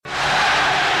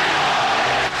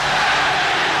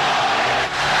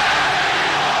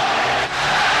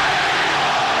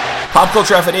Pop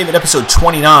Culture Affidavit, episode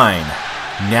 29.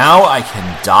 Now I can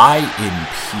die in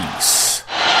peace.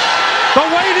 The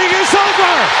waiting is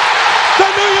over! The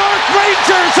New York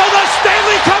Rangers are the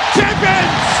Stanley Cup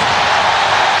champions!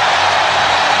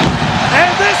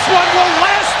 And this one will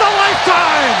last a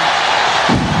lifetime!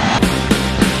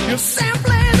 You're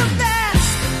simply the best.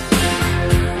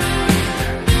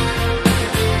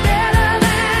 Better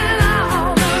than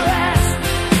all the rest.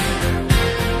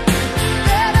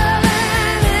 Better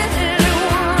than anyone.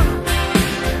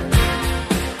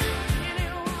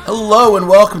 Hello and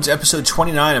welcome to episode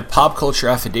 29 of Pop Culture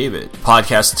Affidavit, a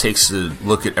podcast that takes a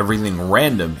look at everything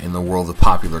random in the world of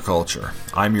popular culture.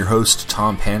 I'm your host,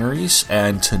 Tom Paneris,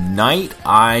 and tonight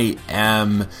I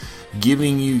am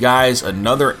giving you guys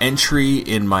another entry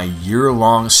in my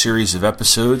year-long series of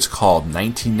episodes called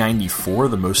 1994,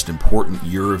 the most important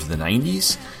year of the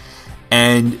 90s.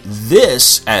 And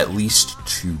this, at least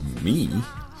to me,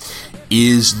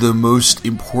 is the most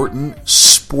important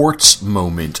sports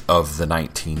moment of the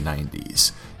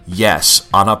 1990s. Yes,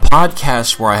 on a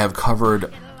podcast where I have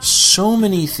covered so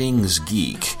many things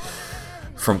geek,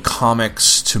 from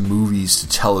comics to movies to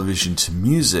television to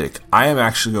music, I am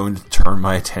actually going to turn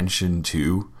my attention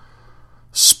to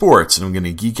sports, and I'm going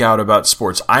to geek out about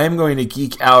sports. I am going to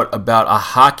geek out about a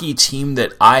hockey team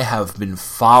that I have been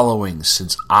following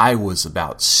since I was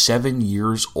about 7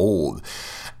 years old,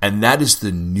 and that is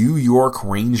the New York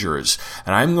Rangers.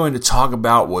 And I'm going to talk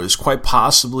about what is quite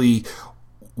possibly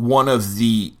one of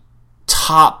the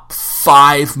top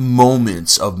 5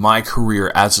 moments of my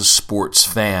career as a sports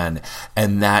fan,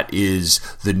 and that is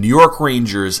the New York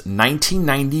Rangers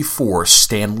 1994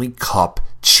 Stanley Cup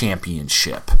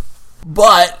Championship.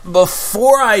 But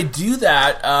before I do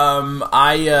that, I'm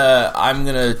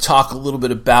going to talk a little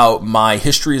bit about my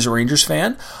history as a Rangers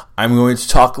fan. I'm going to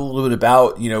talk a little bit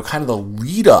about, kind of the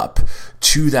lead up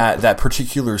to that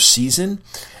particular season,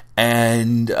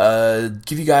 and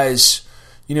give you guys,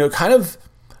 kind of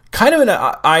an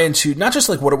eye into not just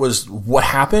like what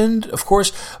happened, of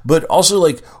course, but also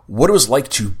like what it was like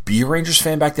to be a Rangers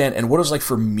fan back then, and what it was like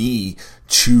for me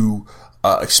to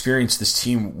experience this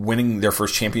team winning their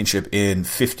first championship in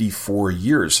 54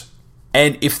 years.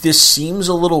 And if this seems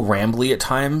a little rambly at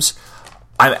times,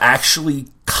 I'm actually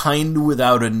kind of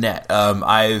without a net.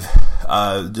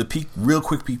 Real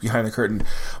quick peek behind the curtain.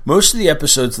 Most of the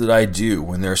episodes that I do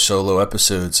when they're solo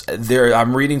episodes,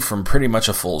 I'm reading from pretty much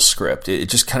a full script. It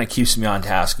just kind of keeps me on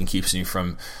task and keeps me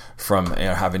from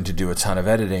having to do a ton of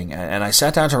editing. And I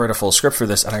sat down to write a full script for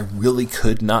this, and I really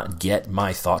could not get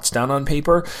my thoughts down on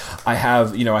paper. I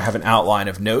have an outline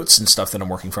of notes and stuff that I'm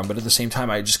working from, but at the same time,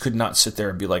 I just could not sit there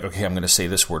and be like, okay, I'm going to say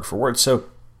this word for word. So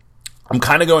I'm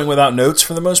kind of going without notes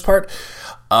for the most part.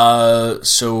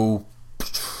 So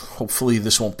hopefully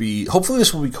this will be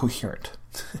coherent.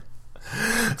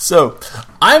 So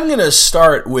I'm going to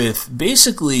start with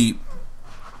basically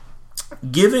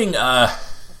giving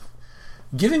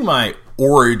my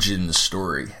origin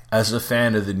story as a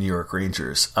fan of the New York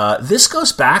Rangers. This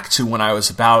goes back to when I was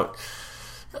about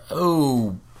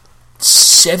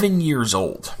 7 years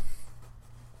old.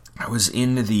 I was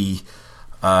in the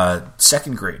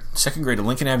second grade at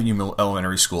Lincoln Avenue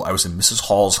Elementary School. I was in Mrs.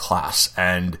 Hall's class,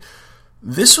 and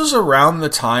this was around the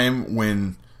time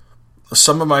when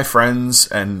some of my friends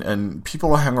and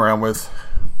people I hung around with,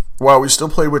 we still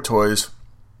played with toys,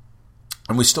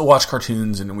 and we still watched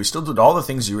cartoons, and we still did all the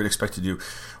things you would expect to do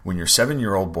when you're a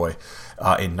 7-year-old boy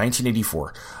in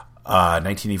 1984,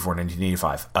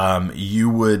 1985.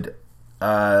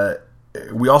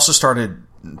 We also started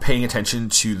paying attention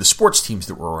to the sports teams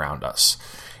that were around us.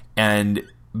 And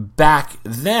back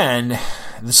then,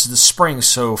 this is the spring,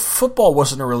 so football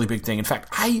wasn't a really big thing. In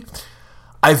fact,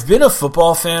 I've been a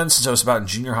football fan since I was about in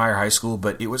junior high or high school,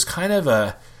 but it was kind of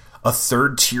a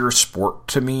third-tier sport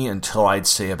to me until I'd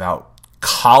say about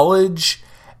college,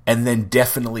 and then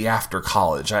definitely after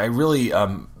college. I really,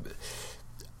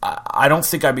 I don't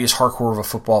think I'd be as hardcore of a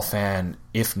football fan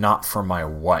if not for my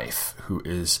wife, who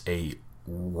is a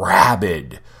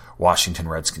rabid Washington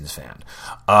Redskins fan.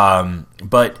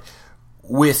 But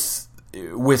with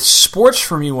sports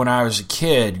for me when I was a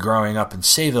kid growing up in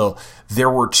Sayville,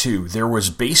 there were two. There was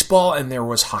baseball and there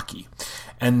was hockey.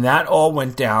 And that all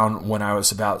went down when I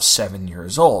was about 7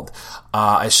 years old.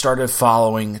 I started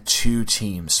following two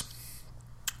teams.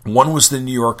 One was the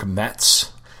New York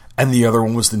Mets, and the other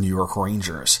one was the New York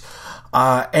Rangers.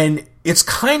 And it's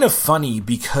kind of funny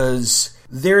because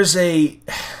there's a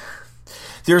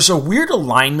weird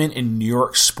alignment in New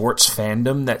York sports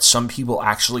fandom that some people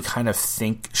actually kind of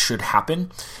think should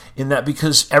happen, in that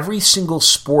because every single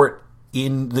sport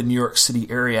in the New York City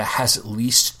area has at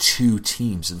least 2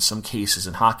 teams. In some cases,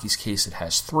 in hockey's case, it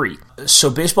has 3. So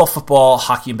baseball, football,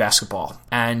 hockey, and basketball.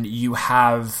 And you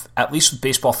have, at least with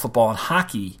baseball, football, and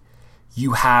hockey,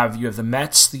 you have the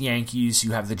Mets, the Yankees,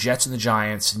 you have the Jets and the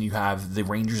Giants, and you have the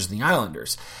Rangers and the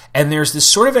Islanders. And there's this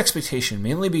sort of expectation,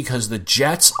 mainly because the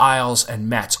Jets, Isles, and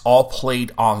Mets all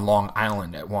played on Long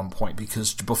Island at one point,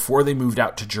 because before they moved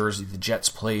out to Jersey, the Jets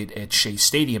played at Shea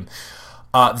Stadium.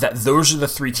 That those are the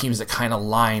 3 teams that kind of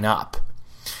line up.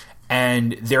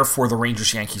 And therefore the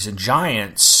Rangers, Yankees, and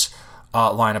Giants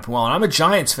line up well. And I'm a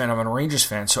Giants fan, I'm a Rangers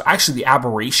fan, so actually the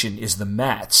aberration is the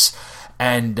Mets.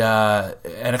 And a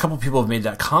couple of people have made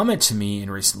that comment to me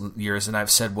in recent years, and I've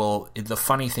said, well, the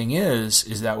funny thing is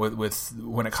that with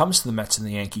when it comes to the Mets and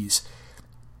the Yankees,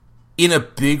 in a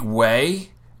big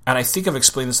way, and I think I've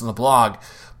explained this on the blog,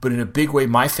 but in a big way,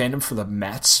 my fandom for the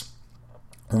Mets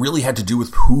really had to do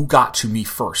with who got to me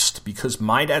first, because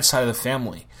my dad's side of the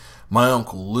family, my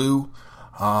Uncle Lou,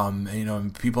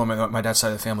 and people on my dad's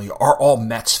side of the family are all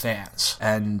Mets fans,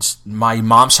 and my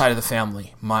mom's side of the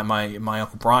family, my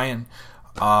Uncle Brian,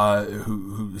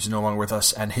 who's no longer with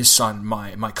us, and his son,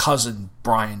 my cousin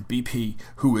Brian BP,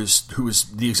 who is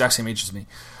the exact same age as me.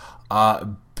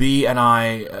 B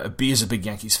is a big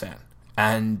Yankees fan,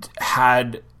 and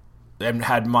had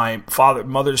my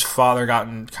mother's father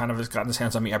gotten his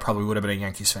hands on me, I probably would have been a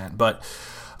Yankees fan. But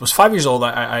I was 5 years old.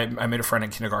 I made a friend in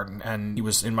kindergarten, and he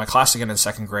was in my class again in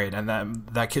 2nd grade, and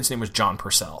that kid's name was John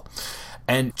Purcell.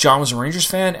 And John was a Rangers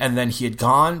fan, and then he had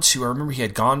gone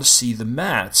to see the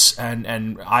Mets, and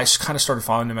I kind of started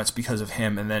following the Mets because of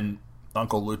him, and then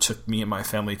Uncle Lou took me and my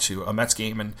family to a Mets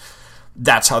game, and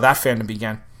that's how that fandom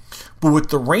began. But with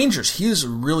the Rangers, he is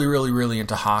really, really, really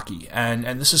into hockey, and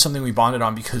this is something we bonded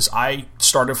on because I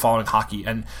started following hockey,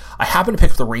 and I happened to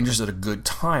pick up the Rangers at a good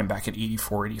time back in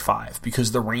 84, 85,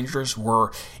 because the Rangers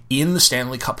were in the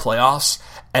Stanley Cup playoffs,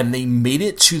 and they made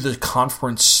it to the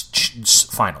conference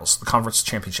finals, the conference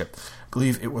championship. I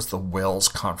believe it was the Wales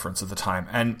Conference at the time,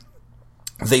 and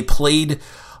they played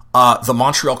the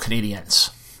Montreal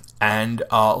Canadiens and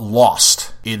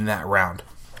lost in that round.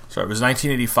 So it was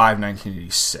 1985,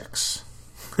 1986.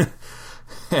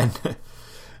 And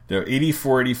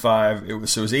 84, 85, it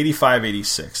was 85,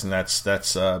 86, and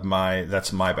that's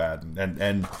my bad.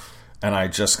 And I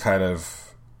just kind of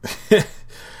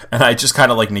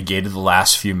like negated the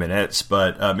last few minutes,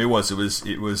 but it was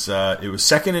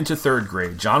 2nd into 3rd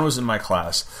grade. John was in my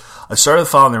class. I started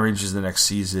following the Rangers the next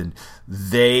season.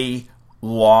 They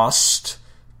lost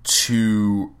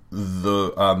to they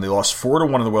lost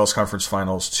 4-1 in the Wales Conference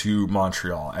Finals to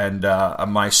Montreal, and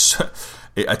I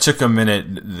took a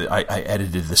minute. I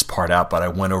edited this part out, but I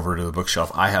went over to the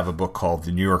bookshelf. I have a book called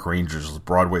The New York Rangers,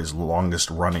 Broadway's longest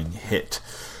running hit,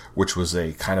 which was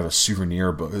a kind of a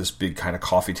souvenir book, this big kind of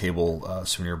coffee table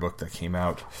souvenir book that came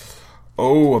out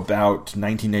about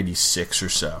 1996 or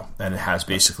so, and it has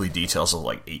basically details of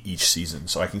like each season,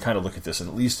 so I can kind of look at this and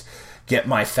at least get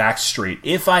my facts straight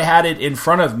if I had it in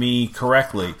front of me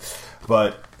correctly.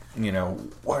 But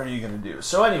what are you going to do?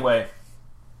 So anyway,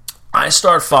 I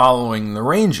start following the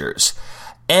Rangers,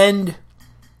 and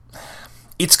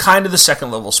it's kind of the second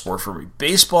level sport for me.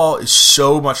 Baseball is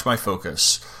so much my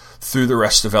focus through the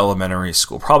rest of elementary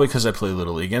school, probably because I play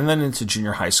Little League, and then into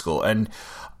junior high school. And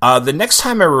the next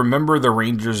time I remember the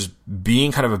Rangers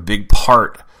being kind of a big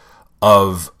part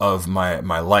of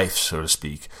my life, so to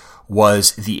speak,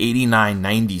 was the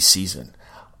 89-90 season.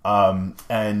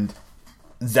 And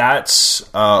that's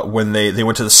when they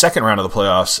went to the second round of the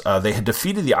playoffs. They had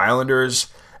defeated the Islanders,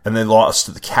 and they lost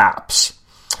to the Caps.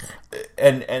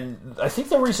 And I think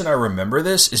the reason I remember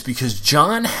this is because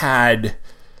John had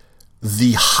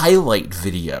the highlight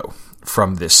video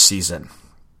from this season.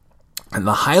 And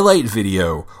the highlight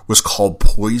video was called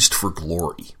Poised for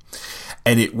Glory.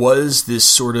 And it was this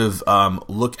sort of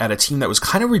look at a team that was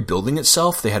kind of rebuilding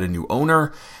itself. They had a new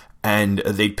owner, and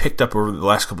they picked up over the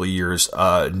last couple of years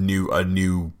a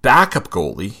new backup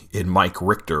goalie in Mike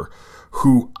Richter,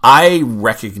 who I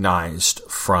recognized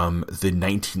from the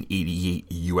 1988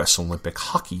 U.S. Olympic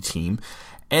hockey team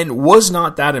and was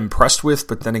not that impressed with,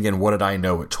 but then again, what did I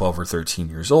know at 12 or 13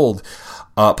 years old?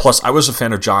 Plus, I was a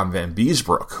fan of John Van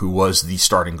Beesbrook, who was the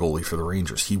starting goalie for the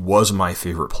Rangers. He was my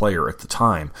favorite player at the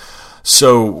time.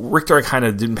 So Richter I kind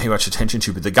of didn't pay much attention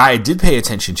to, but the guy I did pay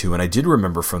attention to, and I did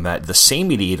remember from that, the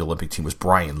same 88 Olympic team was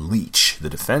Brian Leach, the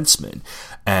defenseman.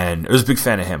 And I was a big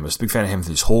fan of him. I was a big fan of him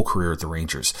through his whole career at the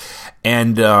Rangers.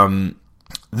 And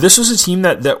this was a team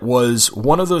that was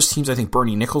one of those teams. I think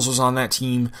Bernie Nichols was on that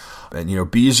team,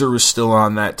 and Beezer was still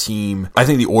on that team. I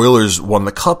think the Oilers won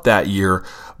the Cup that year,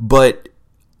 but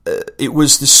it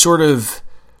was this sort of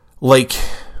like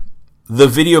the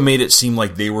video made it seem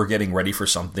like they were getting ready for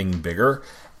something bigger,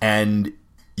 and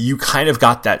you kind of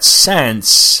got that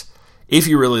sense, if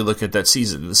you really look at that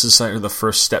season. This is sort of the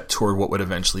first step toward what would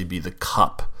eventually be the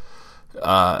Cup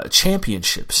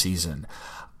championship season.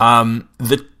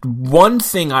 The one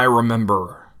thing I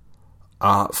remember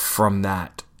from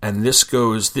that, and this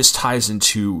ties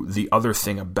into the other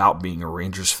thing about being a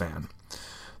Rangers fan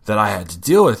that I had to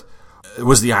deal with,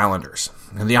 was the Islanders.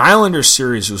 And the Islanders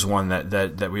series was one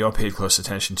that we all paid close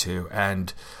attention to.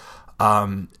 And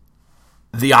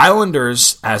the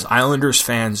Islanders, as Islanders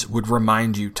fans, would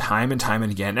remind you time and time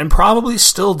and again, and probably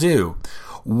still do,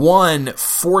 won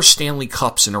 4 Stanley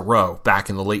Cups in a row back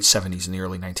in the late 70s and the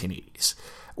early 1980s.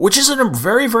 Which is a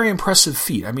very, very impressive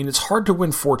feat. I mean, it's hard to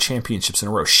win 4 championships in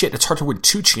a row. Shit, it's hard to win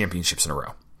 2 championships in a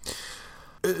row.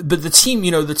 But the team,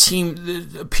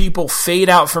 the people fade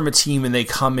out from a team and they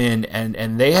come in,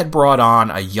 and they had brought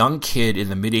on a young kid in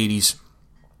the mid-'80s,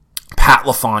 Pat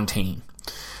LaFontaine.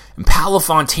 And Pat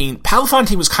LaFontaine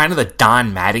was kind of the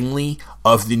Don Mattingly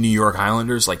of the New York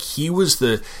Islanders. Like, this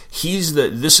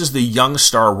is the young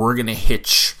star we're going to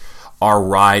hitch our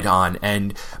ride on.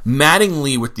 And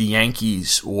Mattingly with the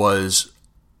Yankees was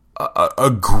a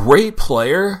great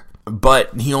player,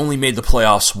 but he only made the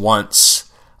playoffs once.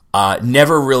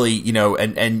 Never really,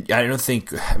 and I don't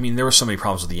think, there were so many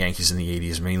problems with the Yankees in the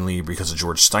 80s, mainly because of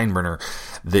George Steinbrenner,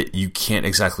 that you can't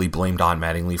exactly blame Don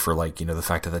Mattingly for, the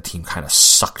fact that the team kind of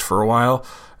sucked for a while.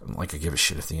 I give a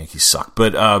shit if the Yankees suck.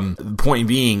 But the point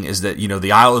being is that,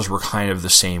 the Islanders were kind of the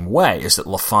same way, is that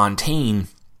LaFontaine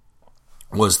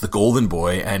was the golden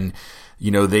boy, and,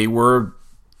 they were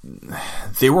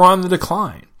on the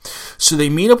decline. So they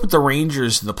meet up with the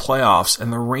Rangers in the playoffs,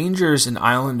 and the Rangers and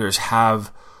Islanders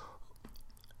have...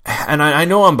 And I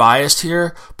know I'm biased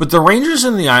here, but the Rangers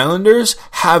and the Islanders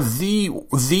have the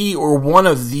or one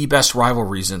of the best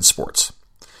rivalries in sports.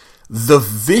 The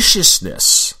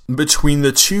viciousness between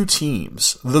the two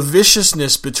teams, the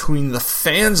viciousness between the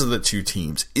fans of the two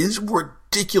teams is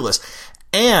ridiculous.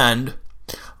 And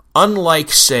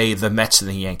unlike, say, the Mets and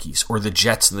the Yankees, or the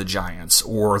Jets and the Giants,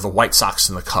 or the White Sox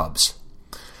and the Cubs,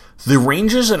 the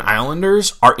Rangers and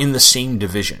Islanders are in the same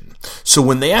division. So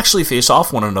when they actually face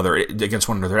off against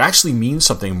one another, it actually means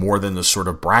something more than the sort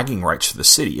of bragging rights for the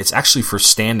city. It's actually for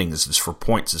standings, it's for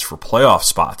points, it's for playoff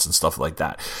spots and stuff like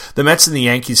that. The Mets and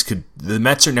the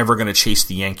Mets are never going to chase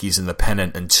the Yankees in the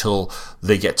pennant until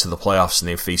they get to the playoffs and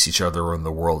they face each other in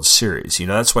the World Series.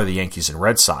 That's why the Yankees and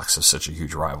Red Sox have such a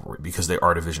huge rivalry, because they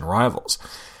are division rivals.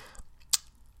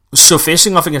 So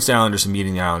facing off against the Islanders and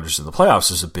meeting the Islanders in the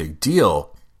playoffs is a big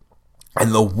deal.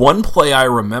 And the one play I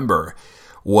remember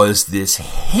was this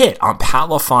hit on Pat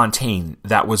LaFontaine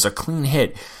that was a clean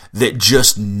hit that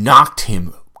just knocked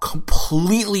him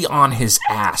completely on his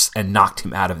ass and knocked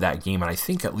him out of that game. And I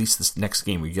think at least this next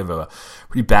game we give a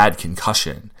pretty bad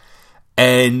concussion.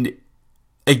 And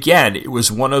again, it was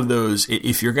one of those,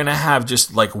 if you're going to have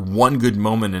just like one good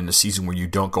moment in the season where you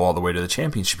don't go all the way to the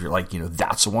championship, you're like,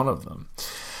 that's one of them.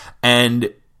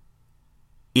 And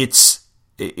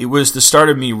it was the start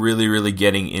of me really, really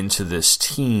getting into this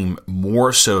team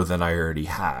more so than I already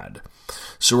had.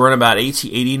 So we're in about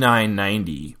 89,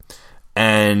 90,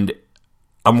 and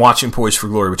I'm watching Poise for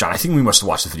Glory with John. I think we must have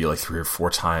watched the video like 3 or 4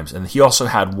 times. And he also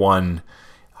had one,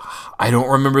 I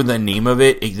don't remember the name of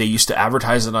it. They used to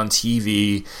advertise it on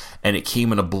TV, and it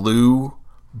came in a blue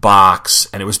box,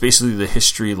 and it was basically the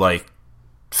history, like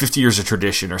 50 years of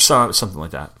tradition or something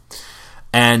like that.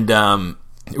 And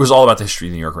it was all about the history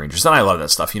of the New York Rangers. And I love that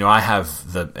stuff. I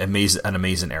have an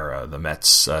amazing era, the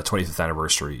Mets 25th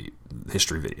anniversary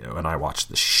history video, and I watched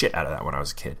the shit out of that when I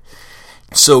was a kid.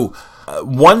 So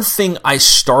one thing I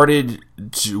started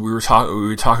to, we would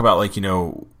talk about, like,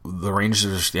 the Rangers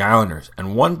versus the Islanders.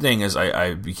 And one thing is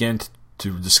I began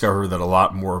to discover that a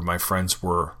lot more of my friends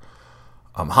were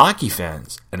hockey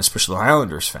fans, and especially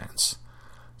Islanders fans.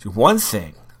 So one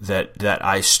thing that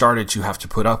I started to have to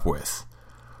put up with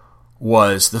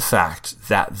was the fact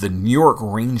that the New York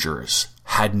Rangers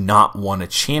had not won a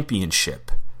championship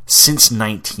since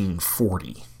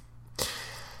 1940.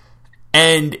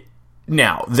 And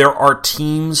now, there are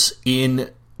teams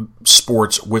in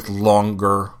sports with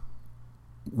longer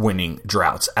winning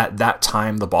droughts. At that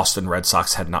time, the Boston Red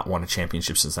Sox had not won a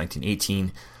championship since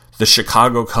 1918. The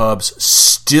Chicago Cubs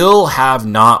still have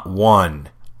not won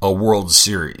a World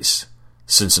Series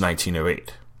since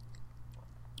 1908.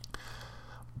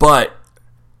 But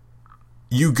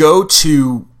you go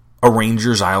to a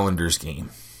Rangers-Islanders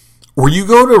game, or you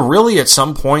go to really at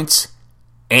some points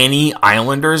any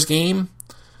Islanders game,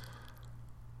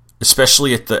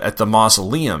 especially at the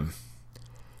Mausoleum,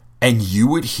 and you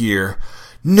would hear,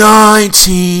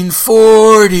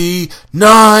 1940,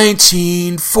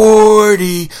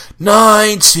 1940,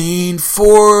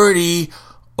 1940,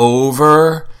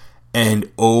 over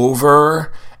and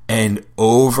over and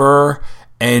over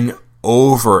and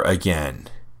over again.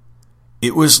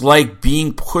 It was like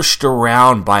being pushed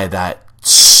around by that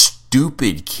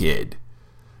stupid kid.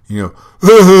 You know,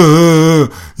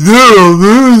 you're a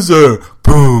loser,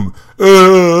 boom,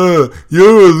 you're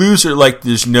a loser. Like,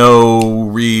 there's no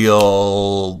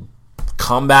real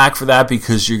comeback for that,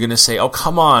 because you're going to say, oh,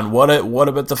 come on, what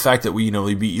about the fact that we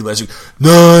beat you last week?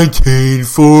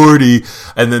 1940.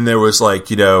 And then there was like,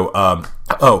 oh,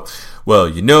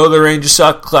 well, the Rangers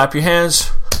suck, clap your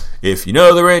hands. If you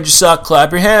know the Rangers suck,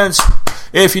 clap your hands.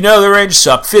 If you know the Rangers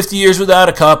suck, 50 years without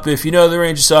a cup. If you know the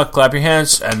Rangers suck, clap your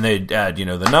hands. And they'd add,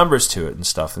 the numbers to it and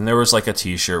stuff. And there was like a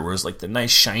t-shirt where it was like the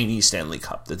nice shiny Stanley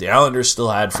Cup that the Islanders still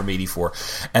had from 84,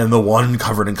 and the one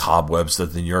covered in cobwebs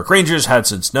that the New York Rangers had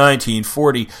since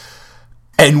 1940.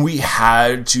 And we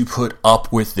had to put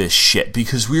up with this shit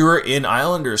because we were in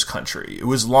Islanders country. It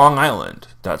was Long Island.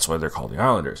 That's why they're called the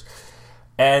Islanders.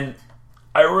 And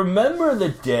I remember the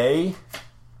day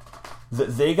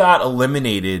that they got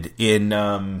eliminated in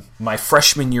my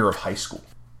freshman year of high school.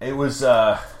 It was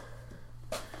I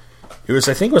think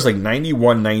it was like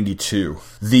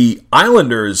 91-92. The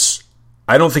Islanders,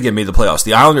 I don't think it made the playoffs.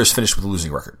 The Islanders finished with a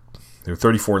losing record. They were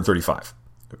 34-35.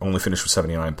 They only finished with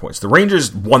 79 points. The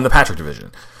Rangers won the Patrick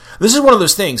division. This is one of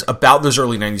those things about those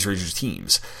early 90s Rangers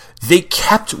teams. They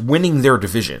kept winning their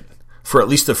division for at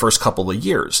least the first couple of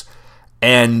years.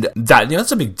 And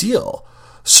that's a big deal.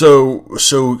 So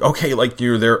okay, like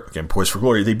you're there again, poised for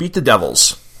glory. They beat the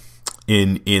Devils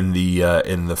in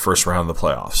the first round of the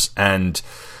playoffs, and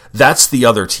that's the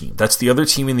other team. That's the other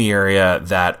team in the area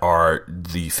that are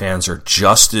the fans are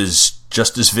just as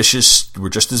vicious. We're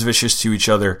just as vicious to each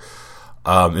other.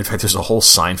 In fact, there's a whole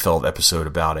Seinfeld episode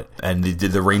about it. And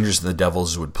the Rangers and the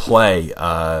Devils would play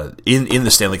in the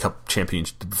Stanley Cup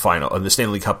championship final, in the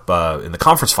Stanley Cup in the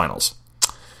conference finals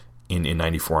in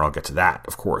 '94, and I'll get to that,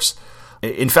 of course.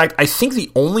 In fact, I think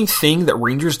the only thing that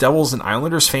Rangers, Devils, and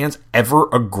Islanders fans ever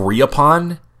agree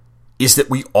upon is that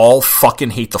we all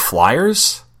fucking hate the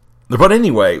Flyers. But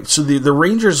anyway, so the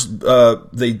Rangers,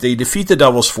 they defeat the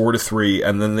Devils 4-3,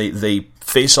 and then they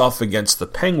face off against the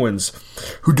Penguins,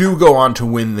 who do go on to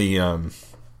win the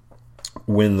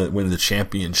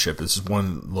championship. This is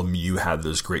when Lemieux had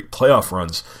those great playoff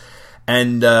runs.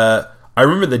 And I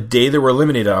remember the day they were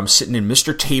eliminated, I'm sitting in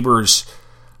Mr. Tabor's,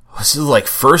 this is like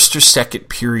first or second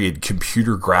period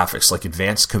computer graphics, like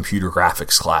advanced computer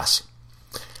graphics class.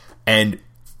 And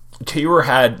Tabor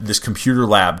had this computer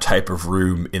lab type of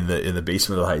room in the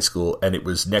basement of the high school, and it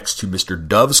was next to Mr.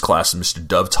 Dove's class, and Mr.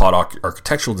 Dove taught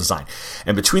architectural design.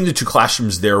 And between the two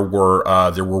classrooms, there were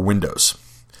windows.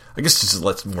 I guess just to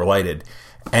let them more lighted.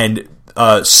 And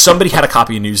somebody had a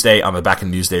copy of Newsday. On the back of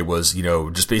Newsday was,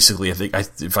 just basically,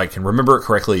 if I can remember it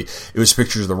correctly, it was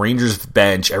pictures of the Rangers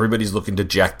bench. Everybody's looking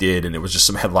dejected, and it was just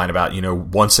some headline about,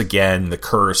 once again, the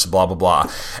curse, blah, blah,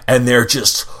 blah. And they're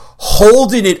just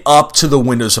holding it up to the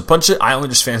windows. A bunch of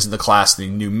Islanders fans in the class, they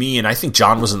knew me, and I think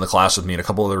John was in the class with me, and a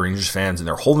couple of the Rangers fans, and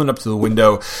they're holding up to the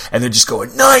window, and they're just going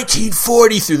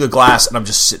 1940 through the glass, and I'm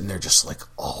just sitting there just like,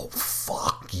 oh,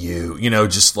 fuck you,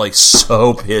 just like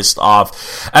so pissed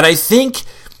off. And I think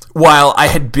while I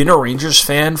had been a Rangers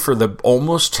fan for the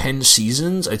almost 10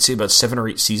 seasons, I'd say about 7 or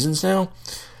 8 seasons now,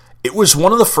 it was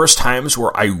one of the first times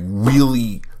where I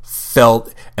really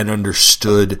felt and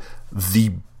understood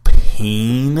the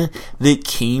pain that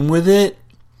came with it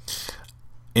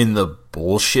and the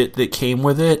bullshit that came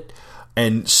with it.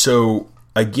 And so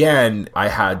again, I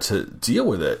had to deal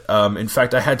with it. In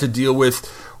fact, I had to deal with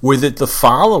it the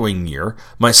following year,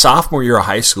 my sophomore year of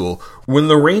high school, when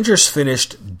the Rangers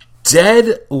finished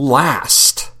dead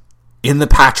last in the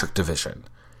Patrick division,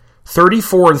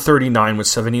 34-39 with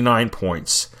 79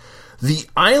 points. The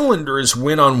Islanders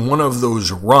went on one of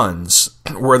those runs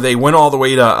where they went all the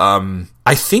way to,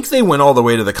 I think they went all the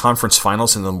way to the conference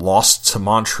finals and then lost to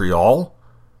Montreal.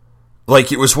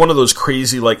 Like, it was one of those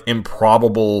crazy, like,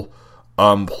 improbable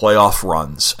playoff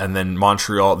runs. And then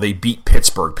Montreal, they beat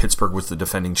Pittsburgh. Pittsburgh was the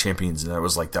defending champions, and that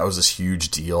was this huge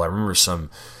deal. I remember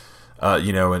some,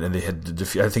 and they had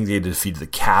I think they had defeated the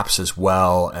Caps as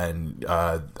well. And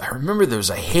I remember there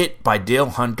was a hit by Dale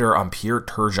Hunter on Pierre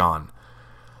Turgeon.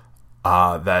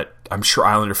 That I'm sure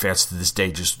Islander fans to this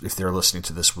day, just if they're listening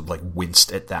to this, would like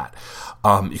winced at that,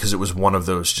 because it was one of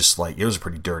those just like, it was a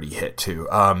pretty dirty hit too.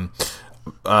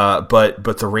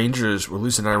 But the Rangers were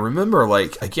losing. And I remember,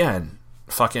 like, again,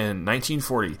 fucking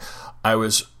 1940, I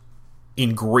was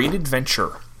in Great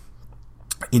Adventure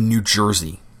in New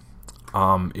Jersey.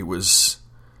 It was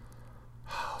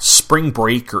spring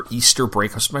break or Easter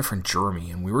break. I was with my friend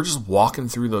Jeremy, and we were just walking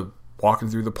through the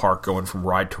park, going from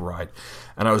ride to ride,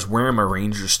 and I was wearing my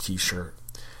Rangers t-shirt,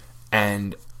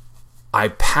 and I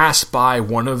passed by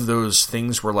one of those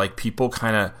things where like people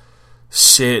kind of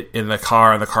sit in the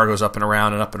car, and the car goes up and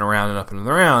around and up and around and up and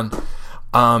around.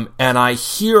 And I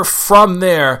hear from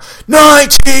there,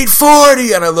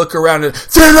 1940, and I look around and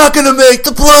they're not going to make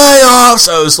the playoffs.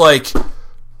 I was like,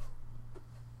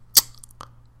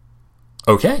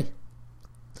 okay.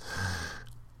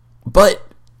 But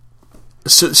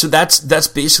so that's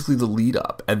basically the lead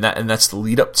up, and that's the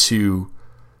lead up to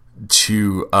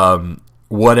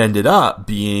what ended up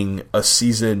being a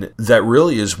season that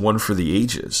really is one for the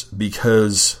ages,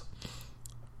 because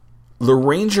the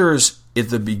Rangers at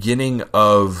the beginning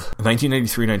of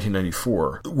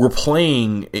 1993-1994 were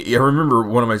playing. I remember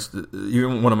one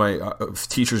of my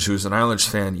teachers who was an Islanders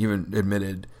fan even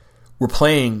admitted, we're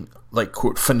playing like,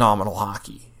 quote, phenomenal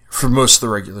hockey for most of the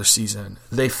regular season.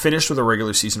 They finished with a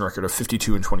regular season record of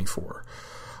 52-24.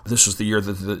 This was the year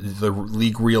that the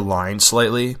league realigned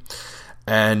slightly.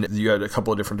 And you had a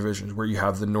couple of different divisions where you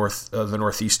have the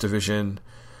Northeast Division,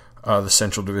 the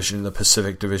Central Division, the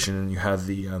Pacific Division, and you have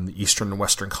the Eastern and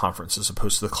Western Conference, as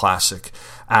opposed to the classic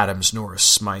Adams, Norris,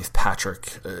 Smythe,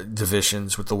 Patrick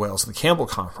divisions with the Wales and the Campbell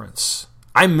Conference.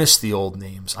 I miss the old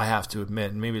names, I have to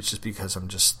admit. Maybe it's just because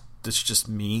it's just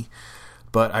me,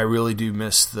 but I really do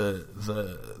miss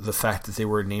the fact that they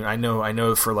were named. I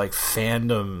know for like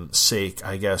fandom sake,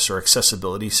 I guess, or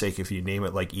accessibility sake, if you name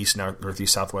it like East,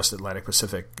 Northeast, Southwest, Atlantic,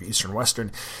 Pacific, Eastern,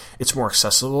 Western, it's more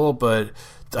accessible. But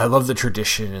I love the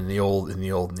tradition and the old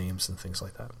names and things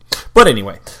like that. But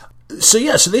anyway, so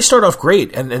they start off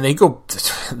great, and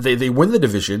they win the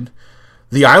division.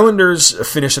 The Islanders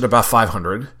finish at about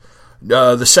 500.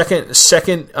 The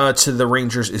second to the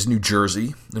Rangers is New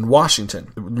Jersey and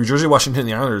Washington. New Jersey, Washington, and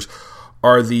the Islanders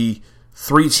are the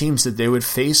three teams that they would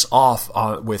face off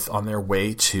with on their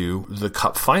way to the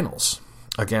Cup Finals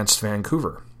against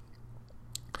Vancouver.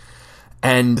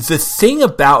 And the thing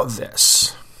about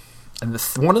this, and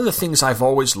one of the things I've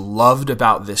always loved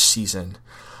about this season,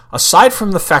 aside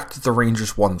from the fact that the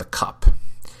Rangers won the Cup,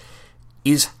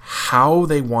 is how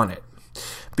they won it.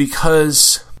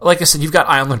 Because, like I said, you've got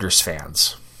Islanders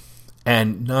fans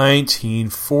and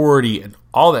 1940 and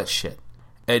all that shit.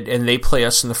 And they play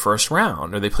us in the first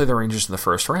round, or they play the Rangers in the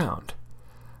first round.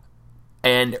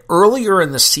 And earlier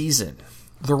in the season,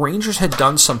 the Rangers had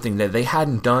done something that they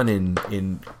hadn't done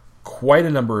in quite a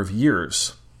number of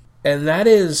years. And that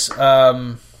is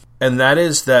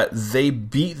that they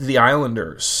beat the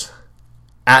Islanders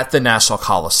at the Nassau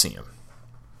Coliseum.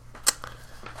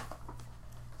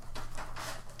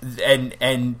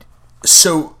 And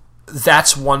so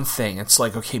that's one thing. It's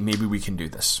like, okay, maybe we can do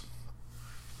this.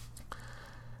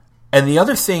 And the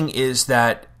other thing is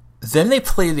that then they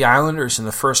play the Islanders in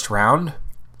the first round,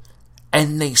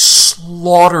 and they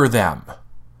slaughter them.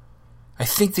 I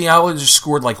think the Islanders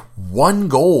scored like one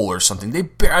goal or something. They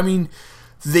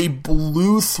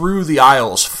blew through the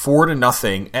Isles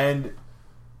 4-0, and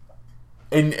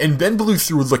then blew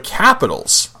through the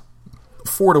Capitals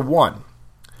 4-1.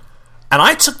 And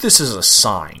I took this as a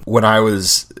sign when I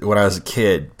was a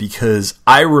kid, because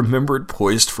I remembered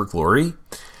Poised for Glory,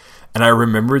 and I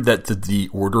remembered that the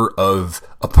order of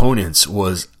opponents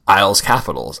was Isles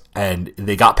Capitals, and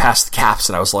they got past the Caps,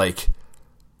 and I was like,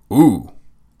 ooh,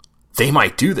 they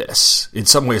might do this. In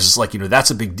some ways, it's like,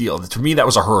 that's a big deal. To me, that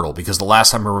was a hurdle, because the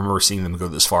last time I remember seeing them go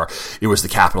this far, it was the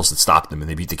Capitals that stopped them,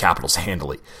 and they beat the Capitals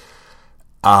handily.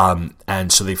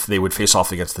 And so they would face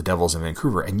off against the Devils in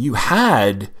Vancouver, and you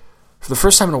had, for the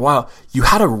first time in a while, you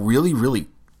had a really, really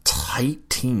tight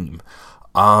team.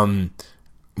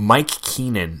 Mike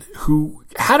Keenan, who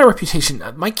had a reputation.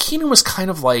 Mike Keenan was kind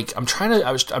of like,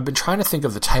 I've been trying to think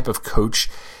of the type of coach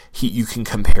you can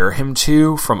compare him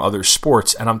to from other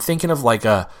sports, and I'm thinking of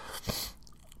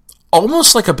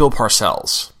almost like a Bill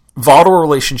Parcells. Volatile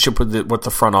relationship with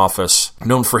the front office,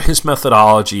 known for his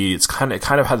methodology. It kind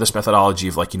of had this methodology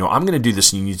of like, I'm going to do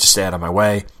this and you need to stay out of my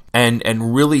way.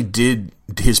 And really did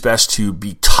his best to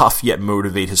be tough yet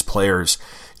motivate his players.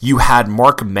 You had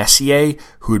Mark Messier,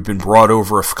 who had been brought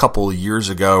over a couple of years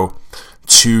ago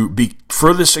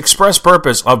for this express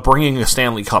purpose of bringing a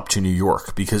Stanley Cup to New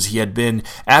York, because he had been,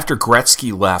 after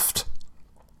Gretzky left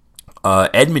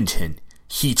Edmonton,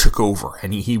 he took over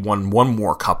and he won one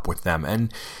more cup with them.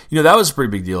 And, that was a pretty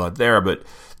big deal out there, but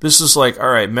this is like, all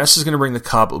right, Mess is going to bring the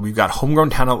cup. We've got homegrown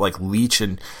talent like Leach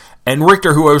and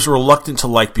Richter, who I was reluctant to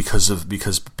like because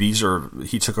Beezer,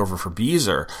 he took over for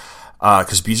Beezer,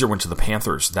 because Beezer went to the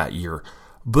Panthers that year.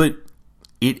 But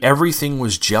everything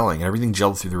was gelling. Everything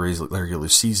gelled through the regular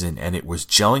season, and it was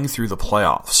gelling through the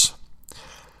playoffs.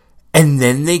 And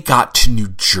then they got to New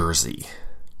Jersey.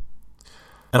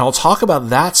 And I'll talk about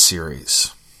that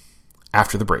series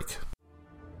after the break.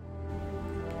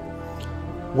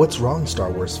 What's wrong,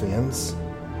 Star Wars fans?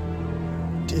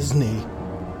 Disney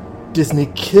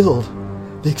killed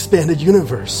the expanded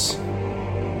universe.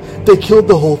 They killed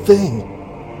the whole thing.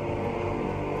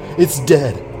 It's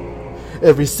dead.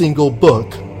 Every single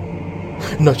book.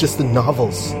 Not just the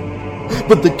novels,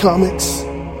 but the comics.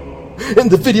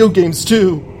 And the video games,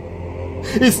 too.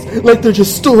 It's like they're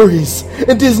just stories,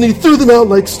 and Disney threw them out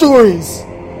like stories.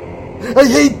 I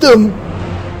hate them!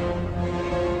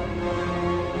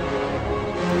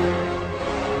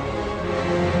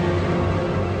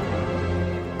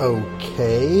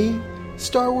 Okay,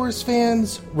 Star Wars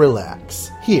fans,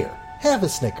 relax. Here, have a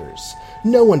Snickers.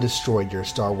 No one destroyed your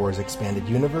Star Wars expanded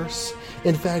universe.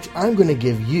 In fact, I'm going to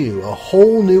give you a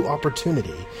whole new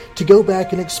opportunity to go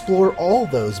back and explore all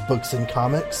those books and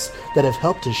comics that have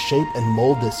helped to shape and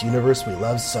mold this universe we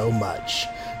love so much.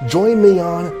 Join me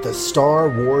on the Star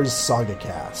Wars Saga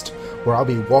Cast, where I'll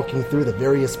be walking through the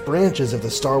various branches of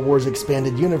the Star Wars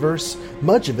expanded universe,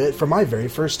 much of it for my very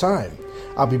first time.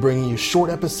 I'll be bringing you short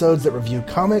episodes that review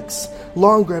comics,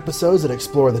 longer episodes that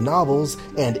explore the novels,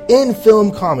 and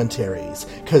in-film commentaries,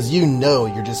 cause you know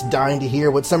you're just dying to hear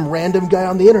what some random guy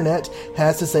on the internet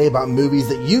has to say about movies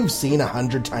that you've seen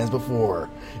 100 times before.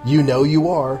 You know you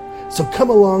are. So come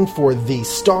along for the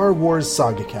Star Wars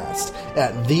Saga Cast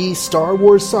at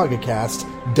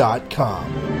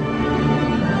thestarwarssagacast.com.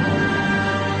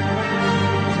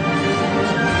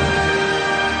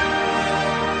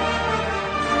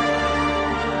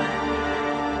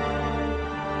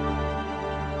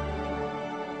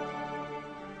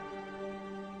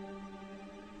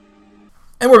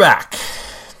 And we're back.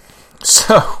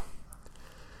 So,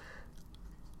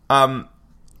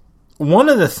 one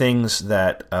of the things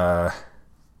that I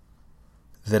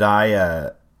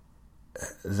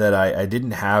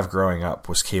didn't have growing up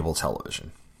was cable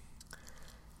television.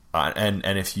 And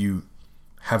if you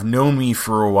have known me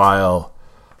for a while,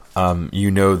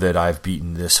 you know that I've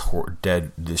beaten this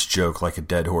joke like a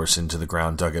dead horse into the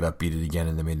ground, dug it up, beat it again,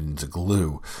 and then made it into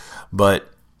glue. But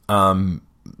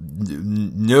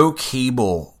no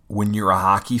cable when you're a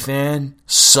hockey fan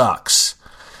sucks,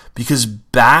 because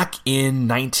back in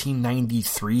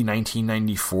 1993,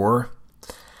 1994,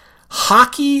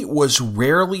 hockey was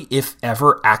rarely, if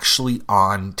ever, actually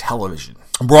on television,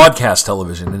 broadcast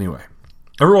television anyway.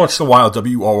 Every once in a while,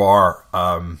 WWRR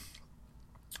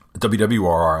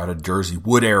out of Jersey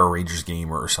would air a Rangers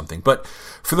game or something. But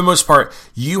for the most part,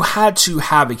 you had to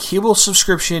have a cable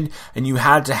subscription, and you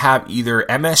had to have either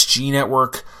MSG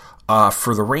Network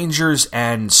for the Rangers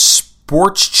and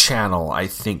Sports Channel, I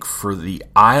think, for the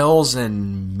Isles,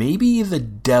 and maybe the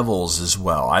Devils as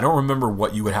well. I don't remember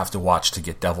what you would have to watch to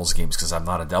get Devils games because I'm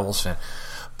not a Devils fan.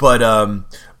 But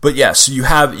yeah, so you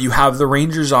have the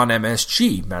Rangers on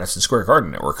MSG, Madison Square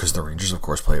Garden Network, because the Rangers, of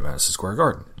course, play at Madison Square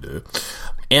Garden. Duh.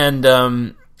 And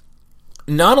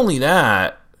not only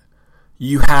that,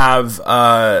 you have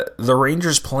the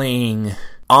Rangers playing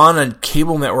on a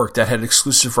cable network that had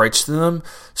exclusive rights to them.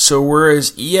 So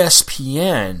whereas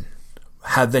ESPN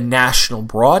had the national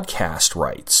broadcast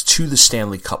rights to the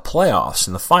Stanley Cup playoffs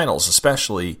and the finals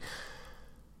especially,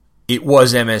 it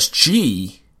was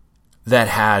MSG that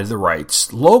had the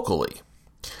rights locally.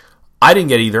 I didn't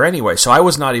get either anyway, so I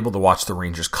was not able to watch the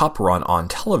Rangers Cup run on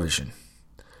television.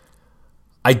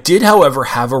 I did, however,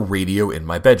 have a radio in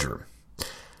my bedroom.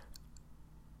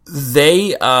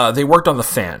 They worked on the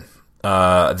fan.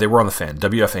 They were on the fan,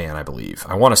 WFAN, I believe.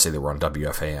 I want to say they were on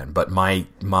WFAN, but my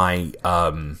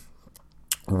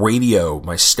radio,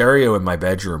 my stereo in my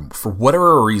bedroom, for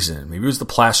whatever reason, maybe it was the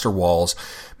plaster walls,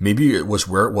 maybe it was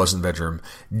where it was in the bedroom,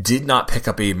 did not pick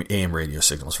up AM radio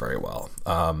signals very well.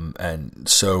 And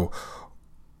so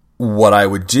what I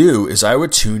would do is I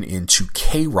would tune into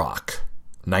K-Rock.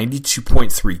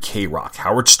 92.3 K-Rock,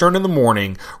 Howard Stern in the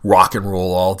morning, rock and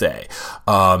roll all day.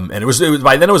 And it was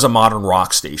by then it was a modern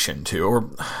rock station too, or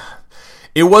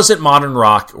it wasn't modern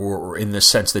rock or in the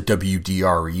sense that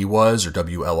WDRE was, or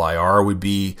WLIR would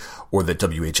be, or that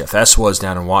WHFS was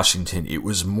down in Washington. It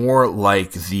was more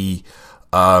like the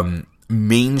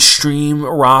mainstream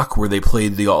rock, where they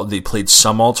played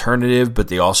some alternative, but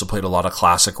they also played a lot of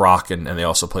classic rock, and they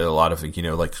also played a lot of,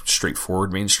 like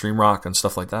straightforward mainstream rock and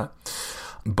stuff like that.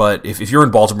 But if you're in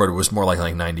Baltimore, it was more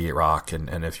like 98 Rock,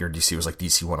 and if you're in DC, it was like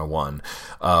DC 101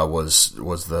 was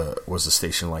the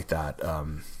station like that.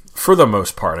 For the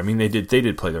most part, I mean, they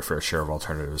did play their fair share of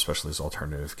alternative, especially as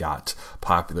alternative got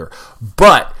popular.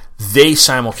 But they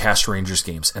simulcast Rangers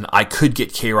games, and I could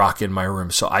get K-Rock in my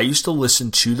room. So I used to listen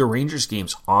to the Rangers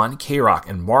games on K-Rock,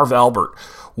 and Marv Albert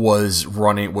was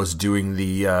doing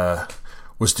the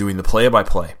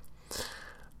play-by-play.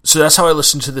 So that's how I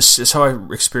listened to this. That's how I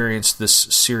experienced this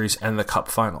series and the Cup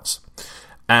Finals.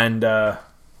 And the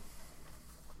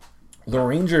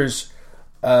Rangers,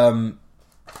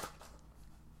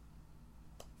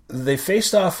 they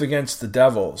faced off against the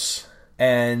Devils,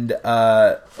 and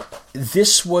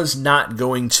this was not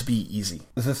going to be easy.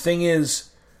 The thing is,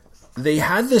 they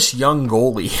had this young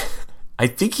goalie. I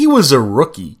think he was a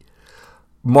rookie,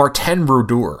 Martin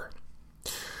Brodeur,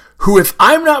 who, if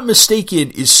I'm not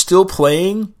mistaken, is still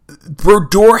playing.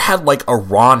 Brodeur had like a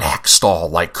Ron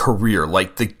Hextall-like career.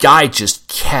 Like, the guy just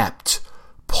kept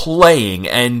playing,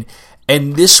 and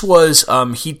this was,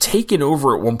 he'd taken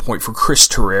over at one point for Chris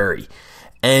Terreri.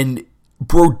 And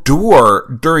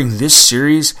Brodeur, during this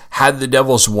series, had the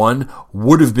Devils won,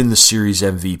 would have been the series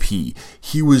MVP.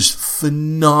 He was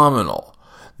phenomenal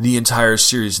the entire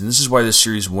series, and this is why the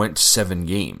series went to 7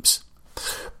 games.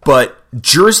 But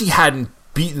Jersey hadn't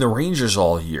beaten the Rangers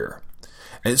all year.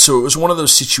 And so it was one of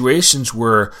those situations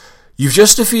where you've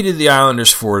just defeated the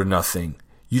Islanders 4-0.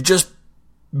 You just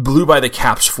blew by the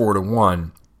Caps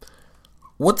 4-1.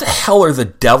 What the hell are the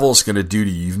Devils going to do to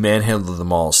you? You've manhandled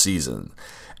them all season.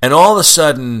 And all of a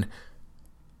sudden,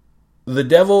 the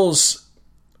Devils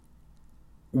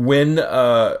win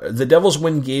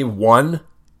game 1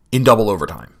 in double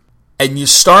overtime. And you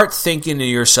start thinking to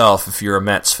yourself, if you're a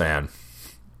Mets fan,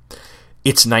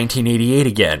 it's 1988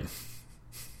 again.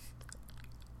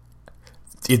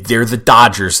 They're the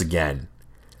Dodgers again.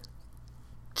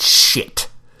 Shit.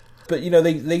 But,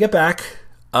 they get back.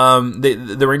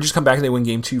 The Rangers come back and they win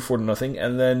game 2 4-0.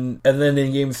 And then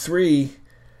in game 3,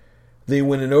 they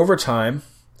win in overtime.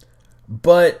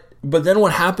 But then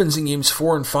what happens in games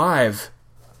 4 and 5,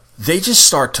 they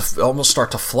just almost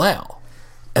start to flail.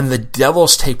 And the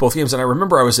Devils take both games. And I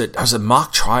remember I was at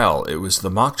mock trial. It was the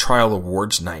mock trial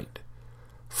awards night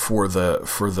for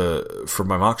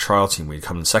my mock trial team. We'd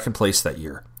come in second place that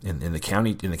year in the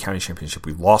county championship.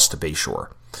 We lost to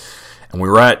Bayshore. And we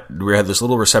had this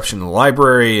little reception in the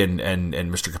library, and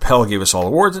Mr. Capella gave us all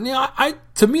awards. And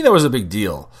to me that was a big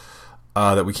deal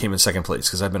that we came in second place,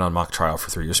 because I've been on mock trial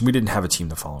for 3 years, and we didn't have a team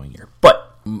the following year. But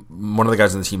one of the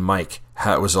guys on the team, Mike,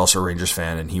 was also a Rangers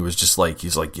fan, and he was just like,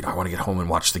 I want to get home and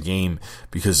watch the game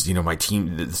because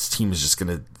this team is just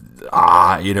gonna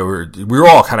we were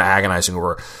all kind of agonizing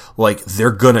over, like,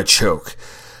 they're gonna choke.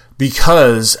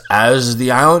 Because, as the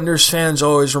Islanders fans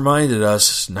always reminded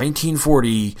us,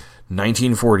 1940,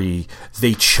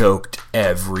 they choked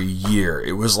every year.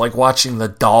 It was like watching the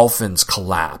Dolphins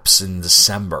collapse in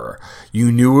December.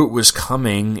 You knew it was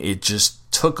coming. It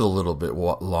just took a little bit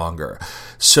longer.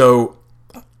 So,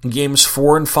 games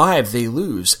 4 and 5, they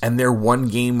lose, and they're 1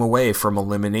 game away from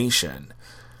elimination.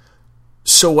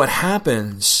 So what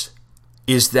happens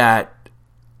is that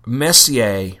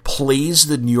Messier plays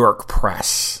the New York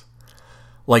Press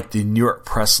like the New York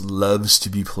Press loves to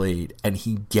be played, and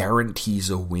he guarantees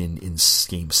a win in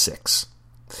game 6.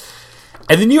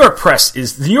 And the New York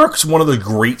is one of the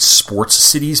great sports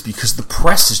cities because the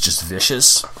press is just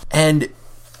vicious. And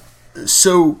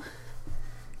so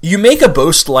you make a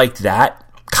boast like that,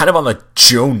 kind of on the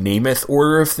Joe Namath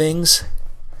order of things,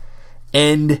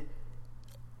 and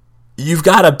you've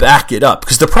got to back it up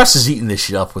because the press is eating this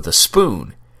shit up with a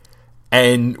spoon.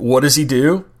 And what does he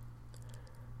do?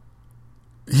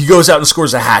 He goes out and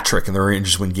scores a hat trick, and the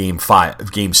Rangers win game 6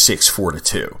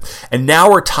 4-2. And now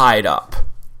we're tied up.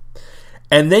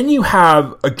 And then you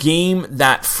have a game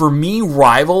that, for me,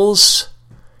 rivals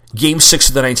Game 6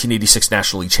 of the 1986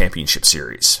 National League Championship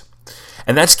Series.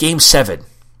 And that's Game 7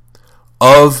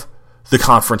 of the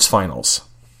conference finals.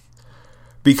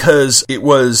 Because it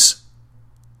was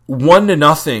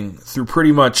 1-0 through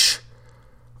pretty much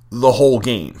the whole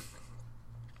game.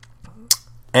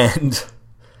 And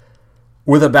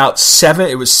with about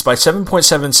it was by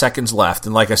 7.7 seconds left,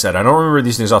 and like I said, I don't remember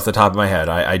these things off the top of my head.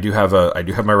 I do have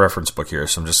my reference book here,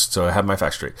 so I have my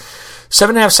facts straight.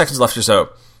 7.5 seconds left or so.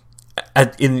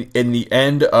 At the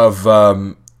end of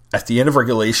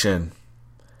regulation,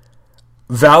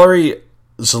 Valery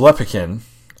Zlepkin,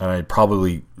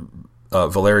 Valery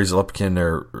Zlepkin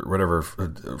or whatever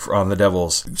on the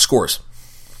Devils, scores,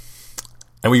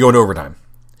 and we go into overtime,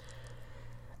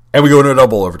 and we go into a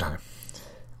double overtime.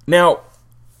 Now,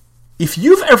 if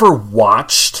you've ever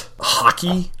watched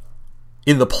hockey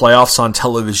in the playoffs on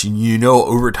television, you know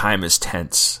overtime is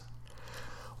tense.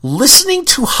 Listening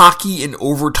to hockey in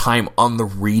overtime on the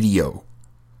radio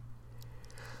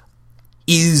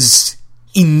is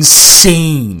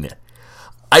insane.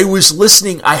 I was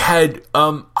listening. I had,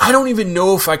 I don't even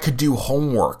know if I could do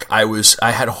homework.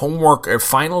 I had homework,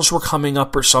 finals were coming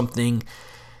up or something.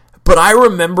 But I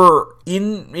remember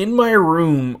in my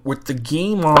room with the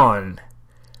game on,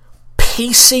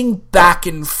 pacing back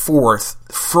and forth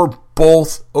for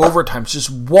both overtimes, just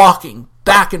walking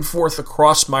back and forth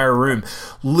across my room,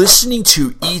 listening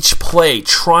to each play,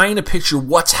 trying to picture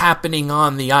what's happening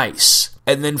on the ice.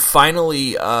 And then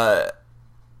finally,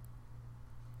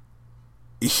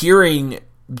 hearing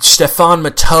Stéphane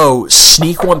Matteau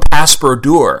sneak one past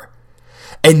Brodeur,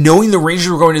 and knowing the Rangers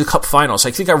were going to the Cup Finals.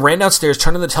 I think I ran downstairs,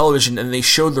 turned on the television, and they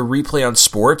showed the replay on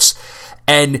sports.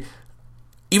 And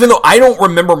even though I don't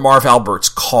remember Marv Albert's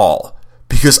call,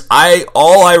 because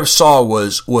all I saw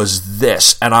was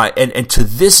this, and to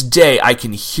this day I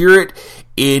can hear it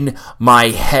in my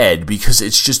head, because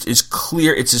it's just as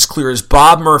clear. It's as clear as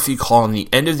Bob Murphy calling the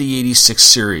end of the '86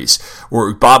 series,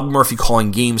 or Bob Murphy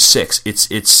calling Game 6.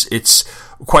 It's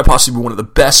quite possibly one of the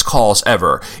best calls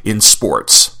ever in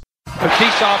sports.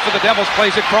 Keesoff for the Devils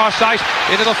plays it cross ice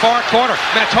into the far corner.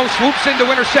 Matteau swoops in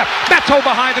to intercept. Matteau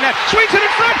behind the net. Swings it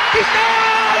in front. He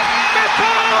scores!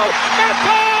 Matteau!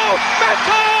 Matteau!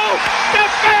 Matteau!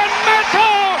 Stéphane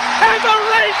Matteau! And the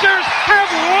Rangers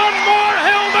have one more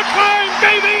hill to climb,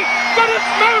 baby! But it's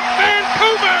Mount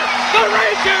Vancouver! The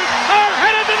Rangers are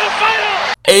headed to the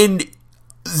final! And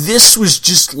this was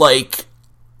just like,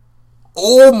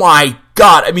 oh my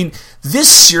God. I mean, this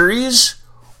series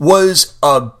was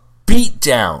a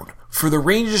beatdown for the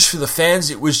Rangers, for the fans.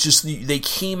 It was just, they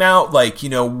came out like,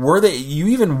 you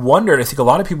even wondered, I think a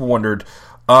lot of people wondered,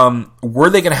 were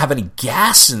they going to have any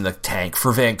gas in the tank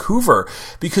for Vancouver?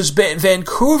 Because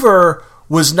Vancouver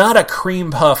was not a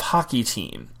cream puff hockey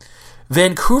team.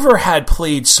 Vancouver had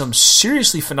played some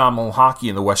seriously phenomenal hockey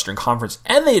in the Western Conference,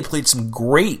 and they had played some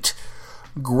great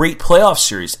playoff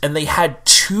series, and they had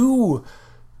two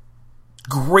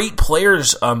great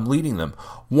players leading them.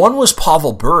 One was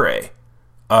Pavel Bure.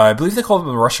 I believe they called him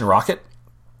the Russian Rocket.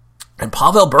 And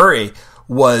Pavel Bure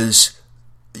was,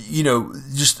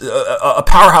 just a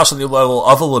powerhouse on the level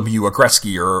of a Lemieux, a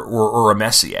Gretzky, or a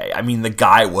Messier. I mean, the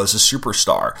guy was a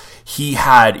superstar. He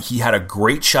had a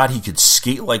great shot. He could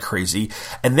skate like crazy.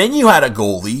 And then you had a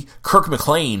goalie, Kirk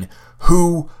McLean,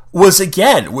 who was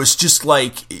just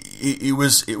like, it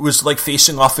was like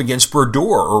facing off against Brodeur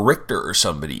or Richter or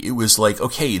somebody. It was like,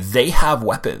 okay, they have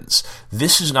weapons.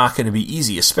 This is not going to be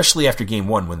easy, especially after Game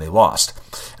 1 when they lost.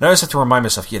 And I always have to remind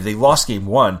myself, they lost Game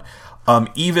 1,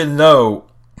 even though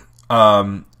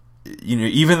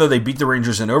they beat the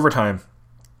Rangers in overtime,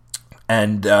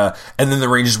 and then the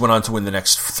Rangers went on to win the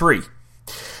next 3.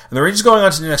 And the Rangers going on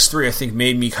to the next 3, I think,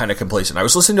 made me kind of complacent. I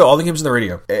was listening to all the games on the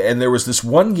radio, and there was this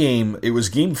one game. It was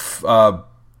game 5,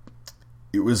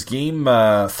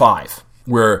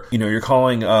 where you're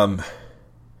calling.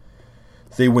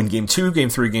 They win Game 2, Game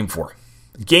 3, Game 4.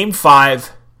 Game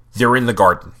 5, they're in the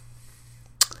Garden,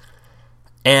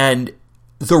 and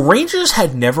the Rangers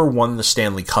had never won the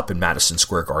Stanley Cup in Madison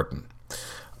Square Garden.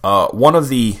 One of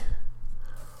the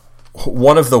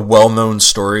well-known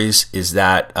stories is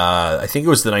that I think it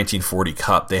was the 1940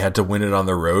 Cup. They had to win it on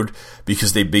the road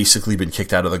because they'd basically been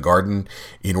kicked out of the Garden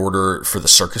in order for the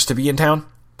circus to be in town.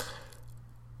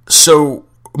 So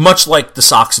much like the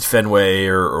Sox at Fenway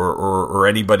or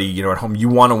anybody at home, you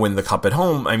want to win the Cup at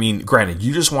home. I mean, granted,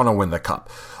 you just want to win the Cup,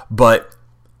 but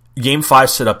Game 5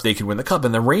 set up they could win the Cup,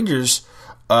 and the Rangers,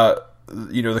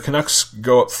 the Canucks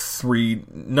go up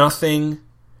 3-0.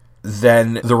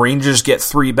 Then the Rangers get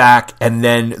 3 back, and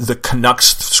then the Canucks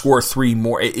score 3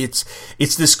 more. It's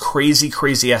this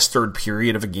crazy ass third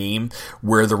period of a game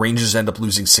where the Rangers end up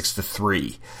losing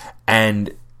 6-3,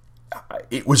 and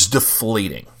it was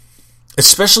deflating,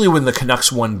 especially when the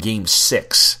Canucks won Game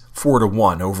 6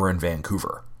 4-1 over in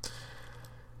Vancouver.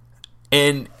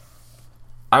 And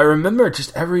I remember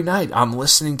just every night I'm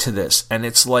listening to this, and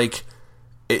it's like,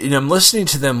 and I'm listening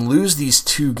to them lose these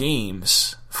 2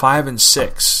 games, 5 and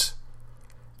 6,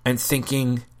 and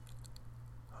thinking,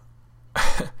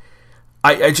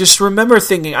 I just remember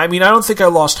thinking, I mean, I don't think I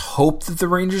lost hope that the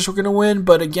Rangers were going to win,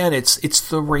 but again, it's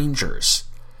the Rangers.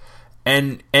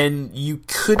 And you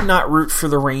could not root for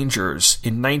the Rangers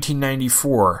in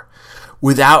 1994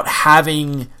 without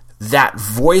having that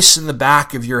voice in the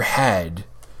back of your head,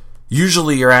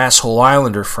 usually your asshole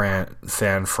Islander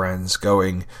fan friends,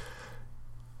 going,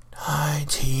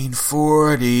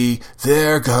 1940,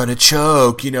 they're gonna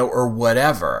choke, or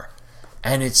whatever.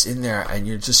 And it's in there, and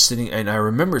you're just sitting, and I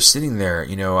remember sitting there,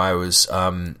 I was,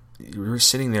 we were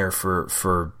sitting there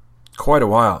for quite a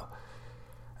while,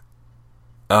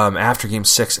 after Game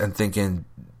 6, and thinking,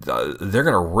 they're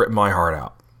gonna rip my heart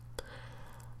out.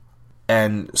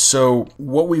 And so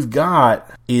what we've got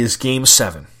is Game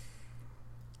 7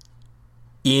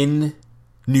 in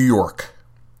New York.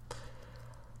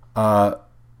 About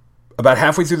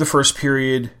halfway through the first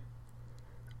period,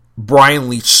 Brian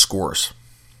Leach scores.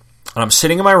 And I'm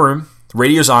sitting in my room, the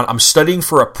radio's on, I'm studying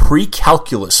for a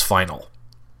pre-calculus final.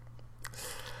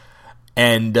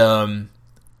 And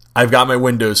I've got my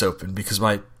windows open because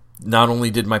not only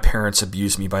did my parents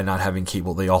abuse me by not having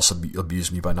cable, they also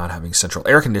abused me by not having central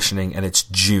air conditioning, and it's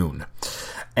June.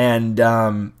 And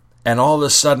all of a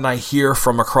sudden I hear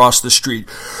from across the street,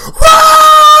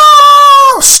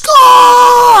 "Whoa!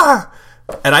 Score!"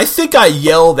 And I think I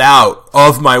yelled out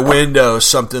of my window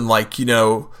something like,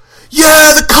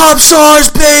 "Yeah, the Cubs ours,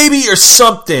 baby!" or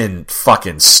something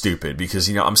fucking stupid because,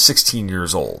 I'm 16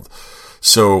 years old.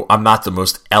 So I'm not the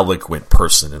most eloquent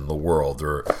person in the world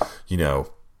or,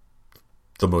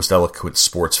 the most eloquent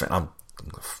sports fan.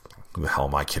 Who the hell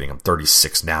am I kidding? I'm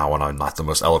 36 now and I'm not the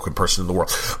most eloquent person in the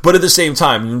world. But at the same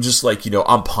time, I'm just like,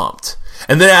 I'm pumped.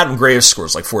 And then Adam Graves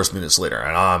scores like 4 minutes later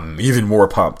and I'm even more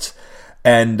pumped.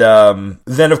 And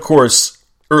then, of course,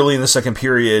 early in the second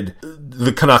period,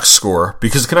 the Canucks score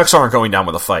because the Canucks aren't going down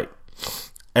with a fight.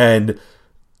 And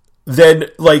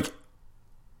then,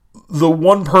 the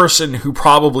one person who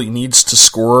probably needs to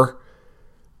score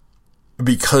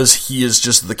because he is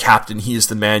just the captain, he is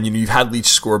the man. You've had Leach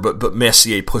score, but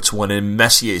Messier puts one in.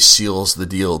 Messier seals the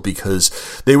deal because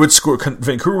they would score.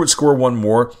 Vancouver would score one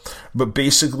more, but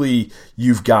basically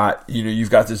you've got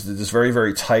this very,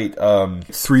 very tight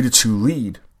 3-2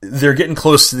 lead. They're getting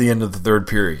close to the end of the third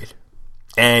period,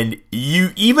 and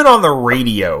even on the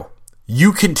radio,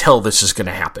 you can tell this is going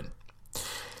to happen.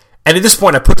 And at this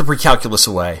point, I put the pre-calculus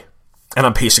away, and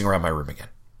I'm pacing around my room again.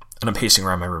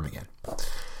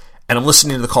 And I'm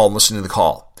listening to the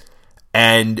call,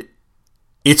 And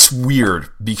it's weird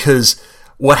because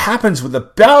what happens with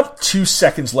about 2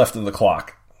 seconds left in the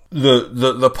clock,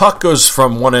 the puck goes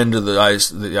from one end of the ice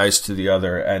to the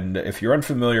other. And if you're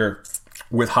unfamiliar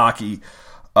with hockey,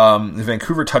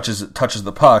 Vancouver touches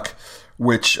the puck,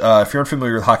 which if you're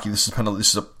unfamiliar with hockey, this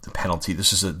is a penalty.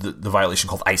 This is the violation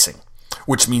called icing,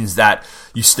 which means that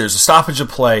there's a stoppage of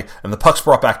play and the puck's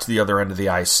brought back to the other end of the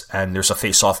ice, and there's a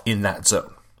face-off in that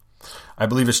zone. I'm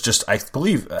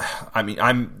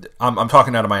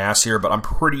talking out of my ass here, but I'm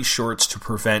pretty sure it's to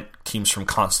prevent teams from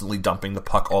constantly dumping the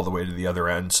puck all the way to the other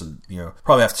end. So,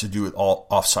 probably have to do with all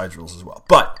offsides rules as well.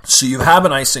 But, so you have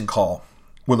an icing call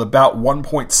with about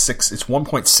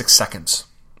 1.6 seconds.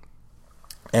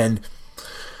 And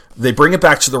they bring it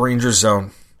back to the Rangers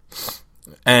zone.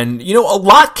 And, a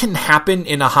lot can happen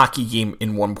in a hockey game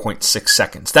in 1.6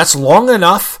 seconds. That's long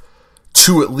enough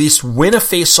to at least win a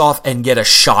face-off and get a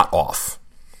shot off.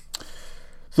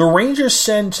 The Rangers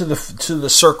send to the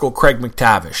circle Craig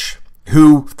McTavish,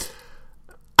 who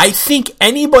I think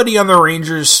anybody on the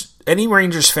Rangers, any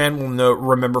Rangers fan will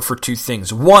remember for 2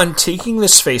 things. 1, taking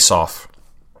this face-off,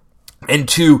 and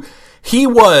 2,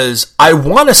 I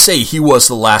want to say he was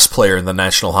the last player in the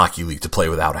National Hockey League to play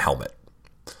without a helmet.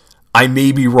 I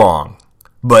may be wrong,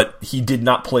 but he did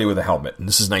not play with a helmet, and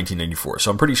this is 1994, so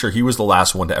I'm pretty sure he was the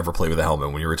last one to ever play with a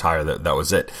helmet. When you retire, that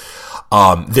was it.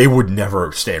 They would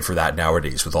never stand for that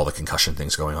nowadays with all the concussion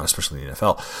things going on, especially in the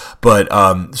NFL. But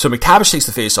so McTavish takes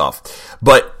the face-off,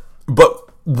 but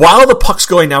while the puck's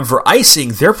going down for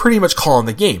icing, they're pretty much calling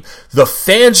the game. The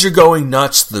fans are going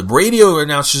nuts, the radio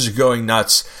announcers are going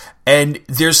nuts, and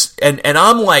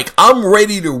I'm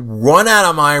ready to run out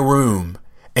of my room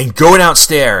and go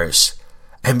downstairs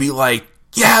and be like,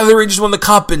 yeah, the Rangers won the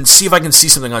cup, and see if I can see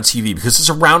something on TV because it's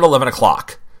around 11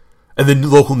 o'clock and the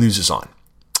local news is on.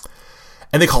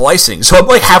 And they call icing. So I'm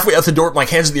halfway out the door with my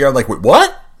hands in the air. I'm like, wait,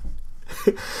 what?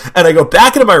 And I go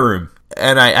back into my room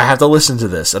and I have to listen to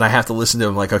this. And I have to listen to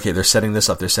them okay, they're setting this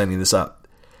up.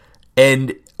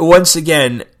 And once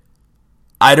again,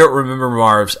 I don't remember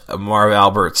Marv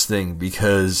Albert's thing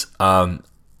because I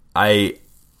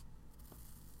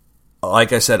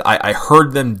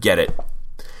heard them get it.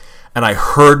 And I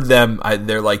heard them,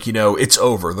 they're like, it's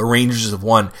over. The Rangers have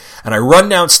won. And I run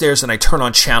downstairs and I turn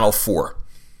on Channel 4.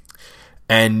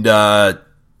 And Len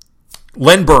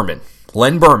Berman,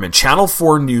 Channel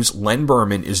 4 News, Len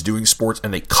Berman is doing sports,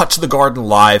 and they cut to the Garden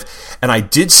live. And I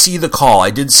did see the call.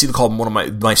 One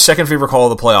of my second favorite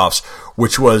call of the playoffs,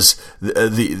 which was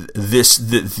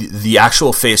the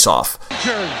actual face-off. They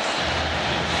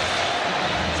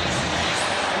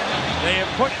have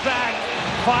put back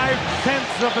 0.5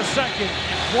 of a second,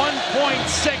 1.6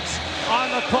 on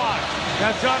the clock.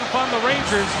 Now, Jonathan, the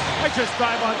Rangers, I just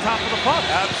dive on top of the puck.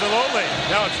 Absolutely.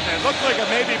 Now, it looked like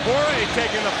maybe Bure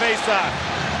taking the face-off.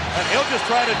 And he'll just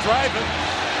try to drive it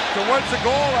towards the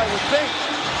goal, I would think.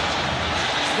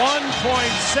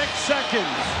 1.6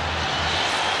 seconds.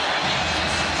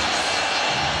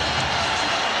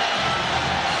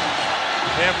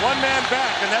 They have one man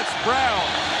back, and that's Brown.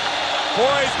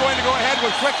 Borey's going to go ahead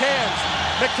with quick hands.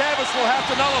 McTavish will have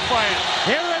to nullify it.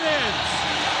 Here it is.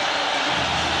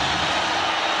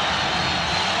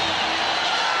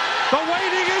 The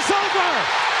waiting is over.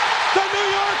 The New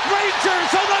York Rangers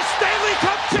are the Stanley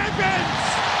Cup champions.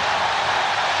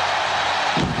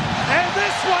 And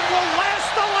this one will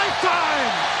last a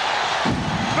lifetime.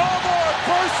 No more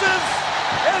purses.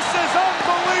 This is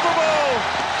unbelievable.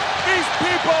 These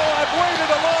people have waited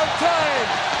a long time.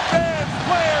 Fans,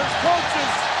 players,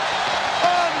 coaches.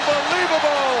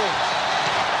 Unbelievable.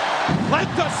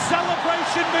 Let the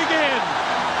celebration begin.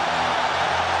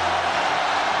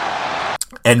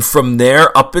 And from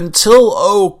there up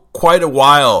until, quite a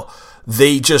while,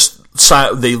 they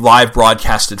live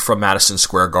broadcasted from Madison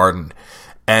Square Garden.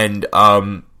 And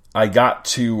I got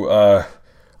to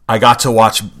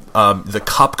watch the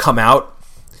Cup come out,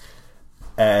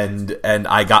 and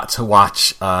I got to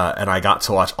watch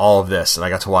all of this, and I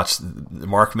got to watch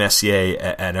Mark Messier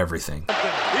and everything.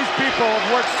 These people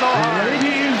have worked so hard.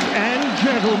 Ladies and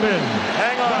gentlemen,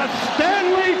 Hang on. the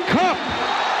Stanley Cup.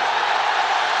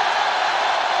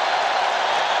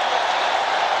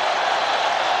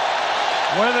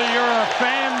 Whether you're a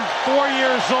fan 4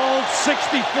 years old,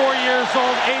 64 years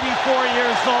old, 84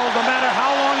 years old, no matter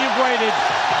how long you've waited,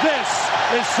 this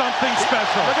is something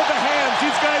special. Look at the hands.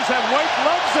 These guys have white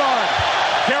gloves on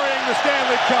carrying the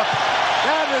Stanley Cup.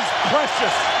 That is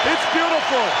precious. It's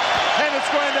beautiful. And it's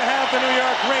going to have the New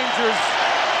York Rangers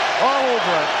all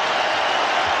over it.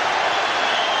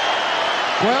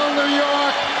 Well, New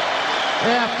York,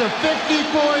 after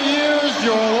 54 years,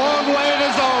 your long wait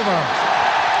is over.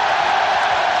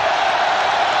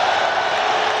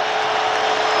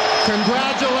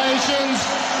 Congratulations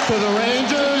to the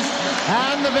Rangers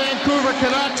and the Vancouver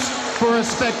Canucks for a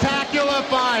spectacular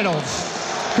finals.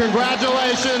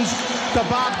 Congratulations to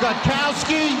Bob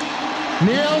Gutkowski,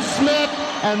 Neil Smith,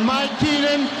 and Mike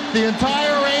Keaton, the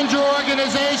entire Ranger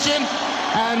organization,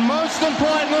 and most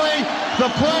importantly, the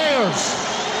players.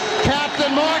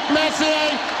 Captain Mark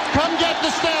Messier, come get the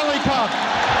Stanley Cup.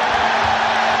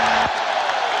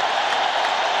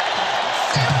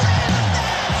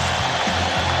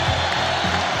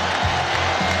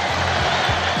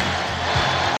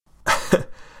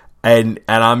 And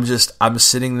I'm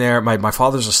sitting there. My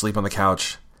father's asleep on the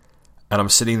couch, and I'm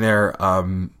sitting there. I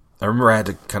remember I had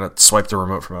to kind of swipe the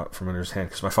remote from under his hand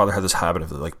because my father had this habit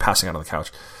of like passing out on the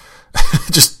couch,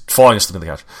 just falling asleep on the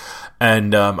couch.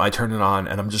 And I turned it on,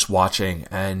 and I'm just watching,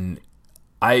 and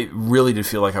I really did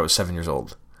feel like I was 7 years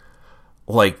old.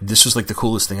 Like, this was like the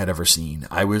coolest thing I'd ever seen.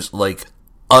 I was like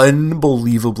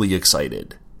unbelievably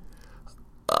excited.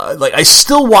 Like, I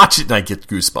still watch it and I get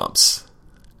goosebumps.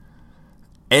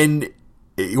 And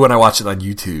when I watch it on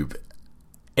YouTube,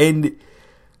 and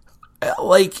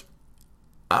like,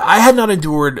 I had not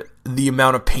endured the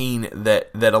amount of pain that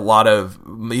a lot of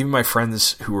even my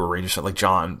friends who were Rangers, like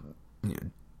John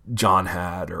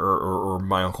had, or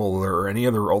my uncle, or any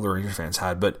other older Rangers fans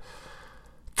had. But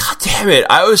God damn it,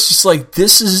 I was just like,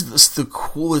 this is the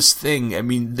coolest thing. I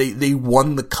mean, they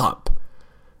won the cup.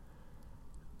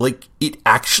 Like, it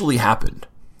actually happened.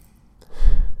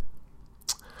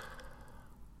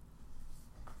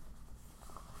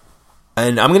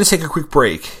 And I'm going to take a quick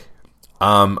break,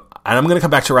 and I'm going to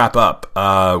come back to wrap up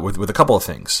with a couple of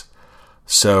things.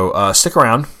 So stick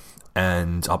around,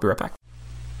 and I'll be right back.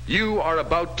 You are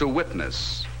about to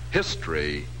witness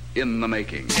history in the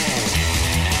making.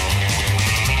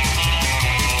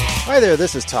 Hi there,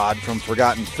 this is Todd from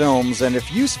Forgotten Films, and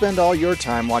if you spend all your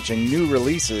time watching new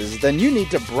releases, then you need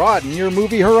to broaden your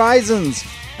movie horizons.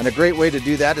 And a great way to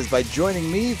do that is by joining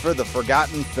me for the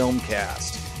Forgotten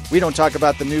Filmcast. We don't talk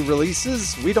about the new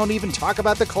releases, we don't even talk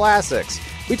about the classics.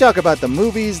 We talk about the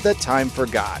movies that time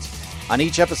forgot. On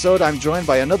each episode, I'm joined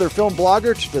by another film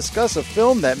blogger to discuss a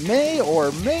film that may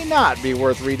or may not be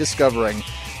worth rediscovering.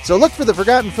 So look for the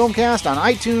Forgotten Filmcast on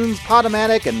iTunes,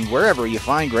 Podomatic, and wherever you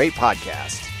find great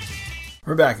podcasts.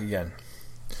 We're back again.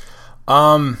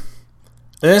 At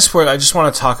this point, I just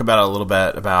want to talk about a little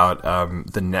bit about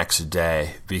the next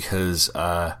day, because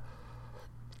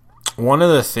one of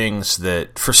the things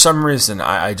that, for some reason,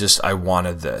 I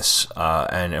wanted this,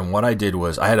 and what I did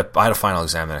was I had a final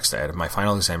exam the next day. I had my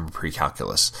final exam in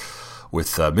pre-calculus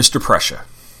with Mr. Prescia.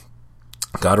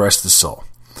 God rest his soul.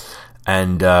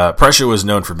 And Prescia was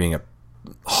known for being a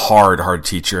hard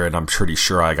teacher, and I'm pretty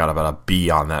sure I got about a B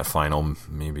on that final,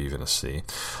 maybe even a C.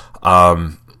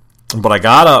 But I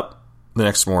got up the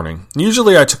next morning.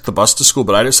 Usually I took the bus to school,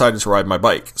 but I decided to ride my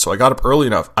bike. So I got up early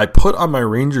enough. I put on my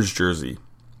Rangers jersey,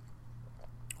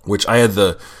 which I had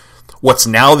what's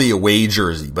now the away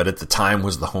jersey, but at the time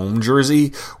was the home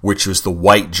jersey, which was the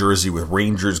white jersey with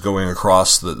Rangers going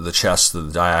across the chest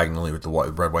diagonally with the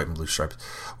red, white, and blue stripes.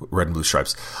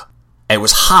 And it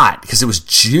was hot because it was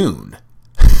June.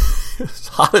 It was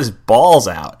hot as balls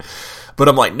out. But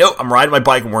I'm like, nope, I'm riding my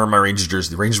bike, I'm wearing my Rangers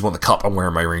jersey. The Rangers won the cup, I'm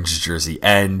wearing my Rangers jersey.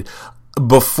 And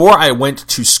before I went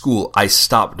to school, I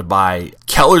stopped by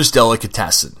Keller's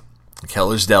Delicatessen.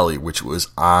 Keller's Deli, which was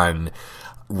on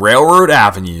Railroad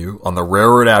Avenue, on the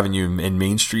Railroad Avenue in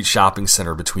Main Street Shopping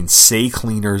Center between Say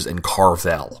Cleaners and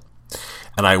Carvel.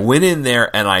 And I went in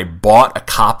there and I bought a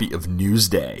copy of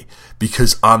Newsday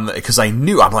because I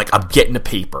knew, I'm getting a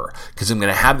paper because I'm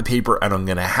going to have the paper and I'm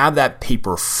going to have that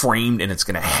paper framed and it's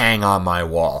going to hang on my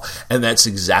wall. And that's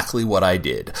exactly what I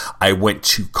did. I went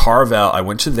to Carvel, I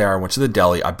went to the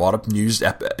deli, I bought up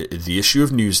the issue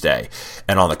of Newsday,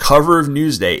 and on the cover of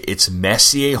Newsday, it's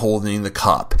Messier holding the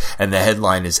cup, and the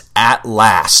headline is, "At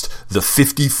last, the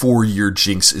 54-year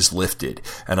jinx is lifted."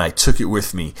 And I took it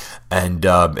with me and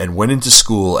went into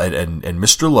school, and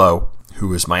Mr. Lowe, who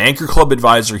was my Anchor Club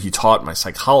advisor, he taught my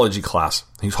psychology class,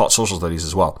 he taught social studies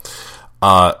as well,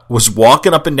 was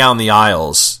walking up and down the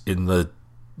aisles in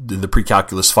the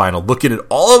pre-calculus final, looking at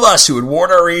all of us who had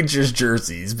worn our Rangers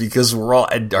jerseys because we're all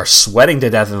are sweating to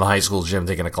death in the high school gym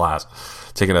taking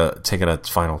a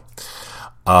final.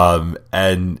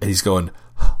 And he's going,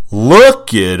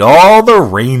 "Look at all the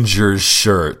Rangers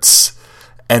shirts."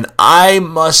 And I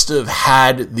must have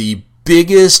had the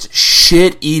biggest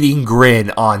shit-eating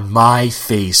grin on my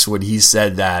face when he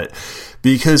said that.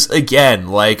 Because, again,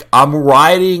 I'm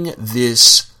riding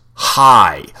this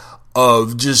high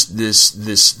of just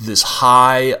this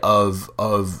high of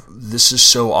this is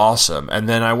so awesome. And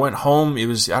then I went home, I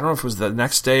don't know if it was the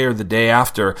next day or the day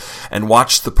after, and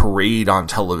watched the parade on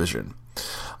television.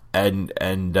 And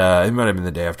it might have been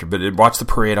the day after, but I watched the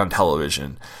parade on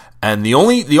television. And the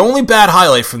only bad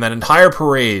highlight from that entire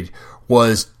parade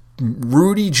was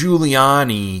Rudy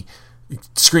Giuliani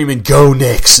screaming "Go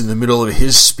Knicks" in the middle of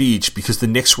his speech because the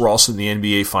Knicks were also in the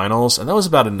NBA Finals, and that was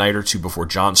about a night or two before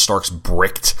John Starks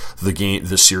bricked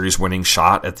the series-winning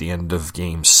shot at the end of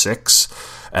Game 6,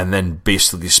 and then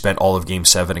basically spent all of Game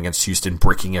 7 against Houston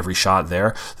bricking every shot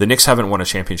there. The Knicks haven't won a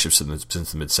championship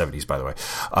since the mid-'70s, by the way.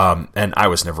 And I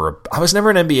was never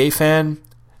an NBA fan.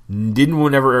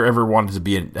 Never ever wanted to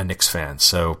be a Knicks fan.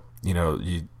 So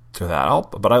you to that.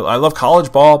 But I love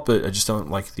college ball, but I just don't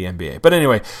like the NBA. But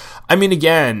anyway,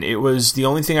 again, it was the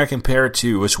only thing I compare it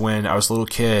to was when I was a little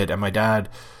kid and my dad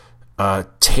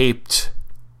taped,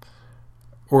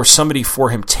 or somebody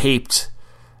for him taped,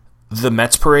 the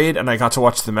Mets parade, and I got to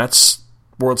watch the Mets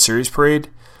World Series parade.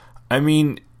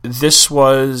 This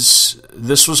was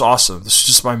awesome. This was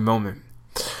just my moment.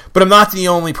 But I'm not the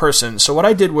only person. So what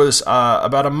I did was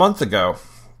about a month ago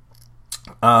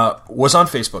was on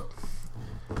Facebook.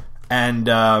 And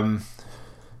I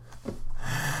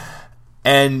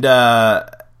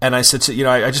said,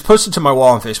 I just posted to my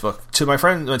wall on Facebook, to my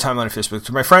friends, my timeline on Facebook,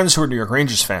 to my friends who are New York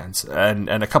Rangers fans, and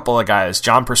a couple of guys,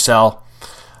 John Purcell,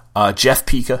 Jeff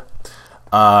Pica,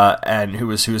 and who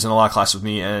was in a law class with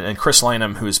me, and Chris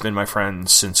Lanham, who has been my friend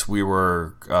since we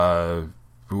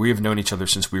have known each other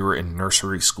since we were in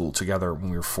nursery school together when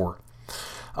we were 4.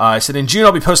 I said, in June,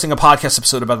 I'll be posting a podcast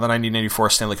episode about the 1984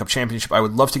 Stanley Cup Championship. I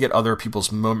would love to get other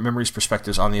people's memories,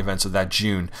 perspectives on the events of that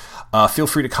June. Feel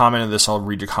free to comment on this. I'll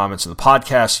read your comments in the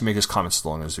podcast. You make us comments as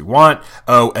long as you want.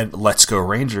 Oh, and let's go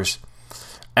Rangers.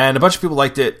 And a bunch of people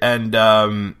liked it.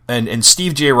 And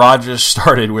Steve J. Rogers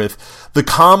started with the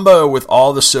combo with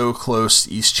all the so close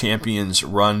East champions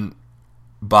run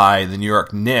by the New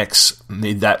York Knicks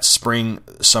made that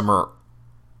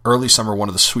early summer one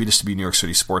of the sweetest to be a New York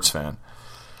City sports fan.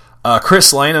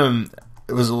 Chris Lanham,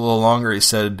 it was a little longer. He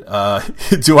said,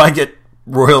 do I get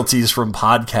royalties from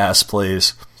podcast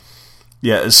plays?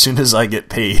 Yeah, as soon as I get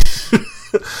paid.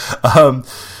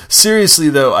 Seriously,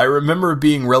 though, I remember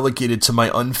being relegated to my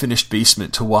unfinished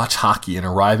basement to watch hockey and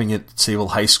arriving at Sable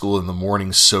High School in the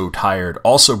morning so tired.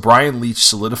 Also, Brian Leach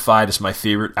solidified as my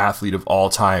favorite athlete of all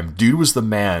time. Dude was the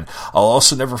man. I'll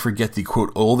also never forget the,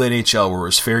 quote, old NHL where it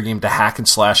was fair game to hack and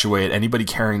slash away at anybody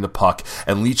carrying the puck,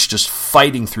 and Leach just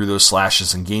fighting through those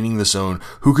slashes and gaining the zone.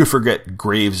 Who could forget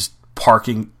Graves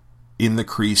parking in the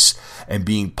crease and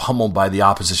being pummeled by the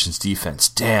opposition's defense?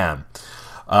 Damn.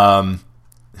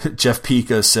 Jeff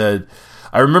Pica said,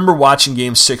 I remember watching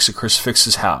Game 6 at Chris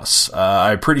Fix's house.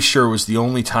 I'm pretty sure it was the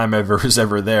only time I was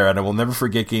ever there, and I will never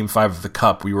forget Game 5 of the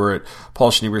Cup. We were at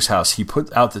Paul Schneeber's house. He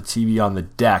put out the TV on the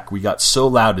deck. We got so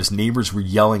loud, his neighbors were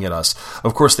yelling at us.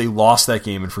 Of course, they lost that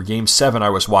game, and for Game 7, I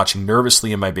was watching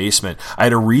nervously in my basement. I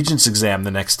had a Regents exam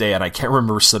the next day, and I can't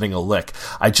remember sitting a lick.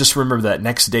 I just remember that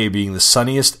next day being the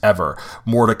sunniest ever.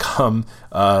 More to come.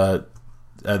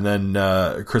 And then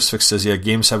Chris Fix says, yeah,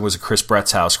 Game 7 was at Chris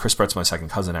Brett's house. Chris Brett's my second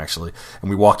cousin, actually. And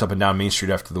we walked up and down Main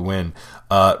Street after the win.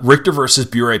 Richter versus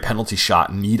Bure penalty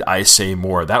shot. Need I say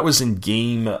more? That was in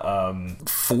Game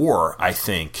 4, I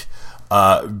think.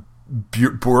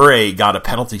 Bure got a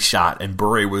penalty shot, and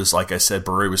Bure was, like I said,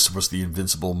 Bure was supposed to be the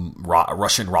invincible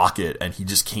Russian rocket, and he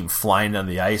just came flying on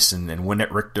the ice and went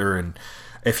at Richter. And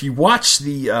if you watch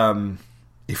the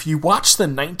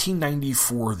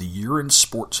 1994 The Year in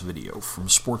Sports video from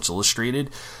Sports Illustrated,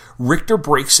 Richter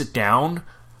breaks it down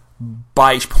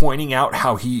by pointing out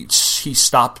how he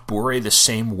stopped Bure the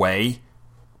same way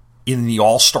in the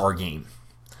All-Star game,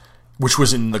 which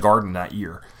was in the Garden that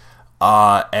year.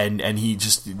 And he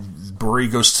just, Bure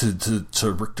goes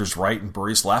to Richter's right and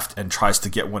Bure's left and tries to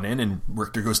get one in, and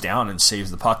Richter goes down and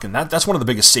saves the puck. And that's one of the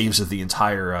biggest saves of the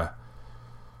entire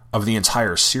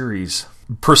series.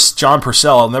 John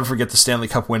Purcell, I'll never forget the Stanley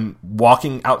Cup win,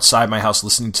 walking outside my house,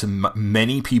 listening to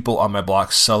many people on my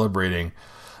block celebrating.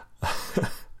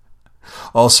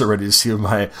 Also ready to see all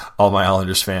my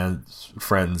Islanders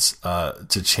friends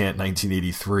to chant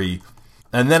 1983.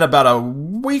 And then about a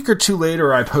week or two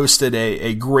later, I posted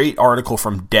a great article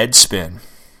from Deadspin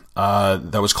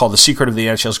that was called "The Secret of the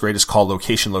NHL's Greatest Call: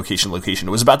 Location, Location, Location."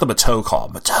 It was about the Mateau call.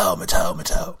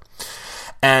 Mateau.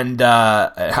 And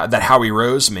that Howie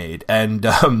Rose made. And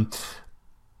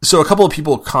so a couple of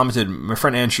people commented. My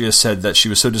friend Andrea said that she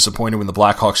was so disappointed when the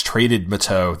Blackhawks traded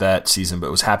Mateau that season,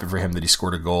 but was happy for him that he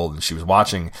scored a goal and she was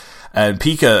watching. And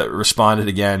Pika responded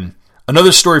again,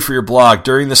 "Another story for your blog.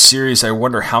 During this series, I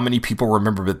wonder how many people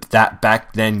remember that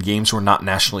back then games were not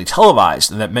nationally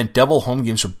televised, and that meant Devil home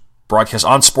games were broadcast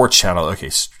on Sports Channel." Okay,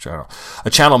 a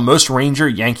channel most Ranger,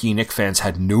 Yankee, Knick fans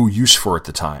had no use for at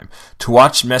the time. To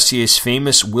watch Messier's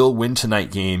famous "Will Win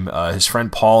Tonight" game, his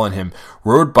friend Paul and him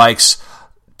rode bikes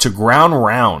to Ground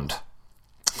Round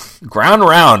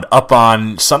up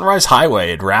on Sunrise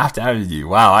Highway at Raft Avenue.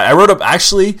 Wow, I wrote up,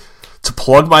 actually, to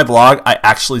plug my blog, I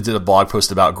actually did a blog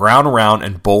post about Ground Round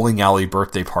and bowling alley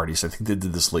birthday parties. I think they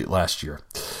did this late last year.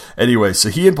 Anyway, so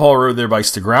he and Paul rode their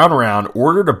bikes to Ground Round,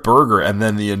 ordered a burger, and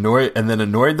then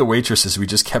annoyed the waitresses. We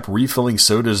just kept refilling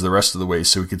sodas the rest of the way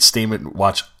so we could stay and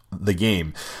watch the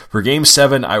game. For Game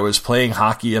 7, I was playing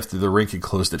hockey after the rink had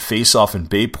closed at Face-Off in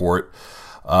Bayport.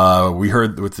 We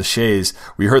heard with the Shays,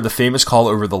 we heard the famous call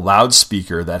over the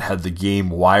loudspeaker that had the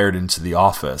game wired into the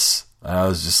office. And I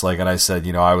was just like, and I said,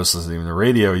 I was listening to the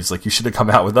radio. He's like, you should have come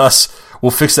out with us.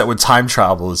 We'll fix that when time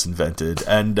travel is invented.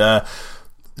 And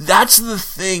that's the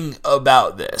thing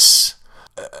about this.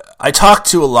 I talked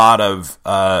to a lot of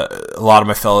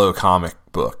my fellow comic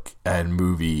book and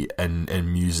movie and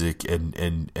music and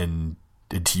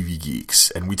TV geeks,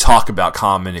 and we talk about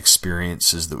common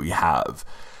experiences that we have.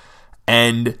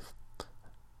 And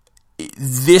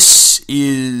this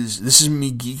is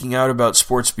me geeking out about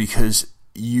sports because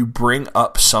you bring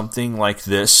up something like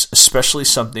this, especially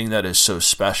something that is so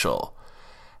special,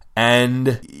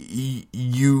 and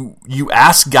you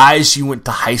ask guys you went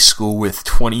to high school with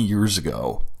 20 years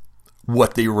ago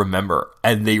what they remember,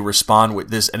 and they respond with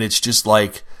this, and it's just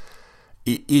like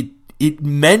it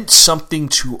meant something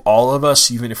to all of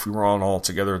us, even if we were all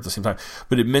together at the same time.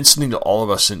 But it meant something to all of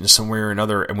us in some way or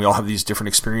another, and we all have these different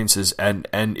experiences. And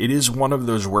it is one of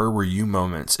those "where were you"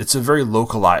 moments. It's a very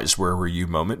localized "where were you"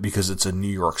 moment because it's a New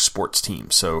York sports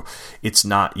team, so it's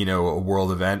not a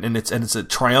world event, and it's a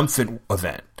triumphant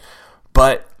event.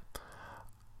 But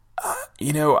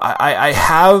I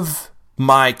have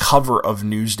my cover of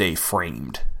Newsday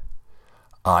framed.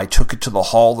 I took it to the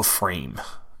Hall of Frame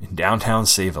in downtown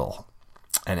Sayville,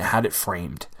 and it had it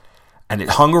framed, and it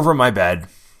hung over my bed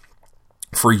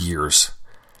for years,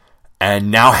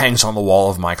 and now hangs on the wall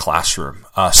of my classroom,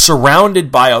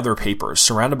 surrounded by other papers,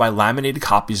 surrounded by laminated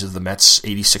copies of the Mets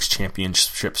 86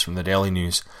 championships from the Daily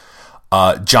News,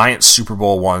 giant Super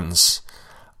Bowl ones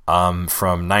from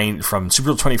Super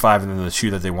Bowl 25, and then the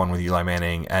two that they won with Eli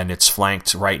Manning, and it's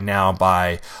flanked right now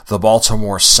by the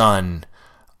Baltimore Sun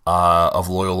of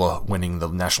Loyola winning the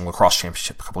National Lacrosse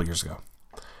Championship a couple of years ago.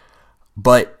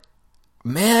 But,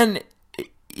 man,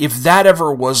 if that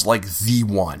ever was like the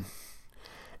one,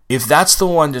 if that's the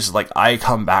one just like I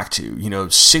come back to,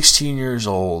 16 years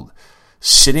old,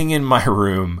 sitting in my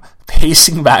room,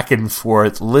 pacing back and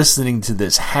forth, listening to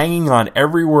this, hanging on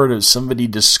every word of somebody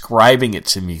describing it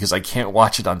to me because I can't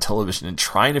watch it on television, and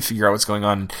trying to figure out what's going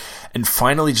on. And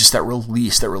finally, just that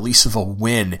release of a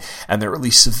win and the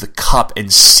release of the cup,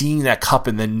 and seeing that cup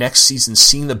in the next season,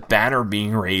 seeing the banner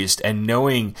being raised and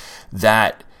knowing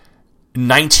that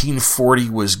 1940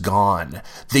 was gone.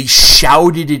 They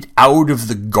shouted it out of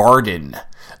the Garden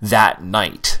that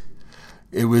night.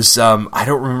 It was, I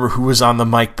don't remember who was on the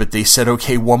mic, but they said,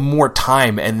 okay, one more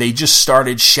time, and they just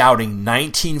started shouting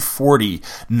 1940,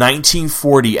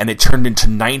 1940, and it turned into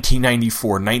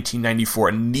 1994, 1994,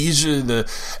 and these are the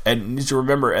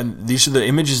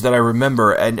images that I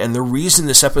remember, and the reason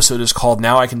this episode is called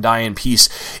Now I Can Die in Peace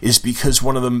is because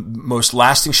one of the most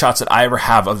lasting shots that I ever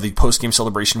have of the post-game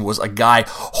celebration was a guy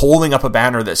holding up a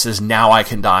banner that says, Now I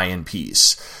Can Die in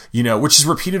Peace. You know, which is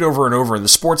repeated over and over. And the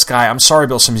sports guy, I'm sorry,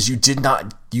 Bill Simmons, you did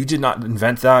not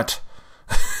invent that.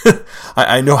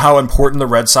 I know how important the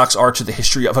Red Sox are to the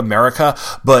history of America,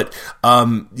 but,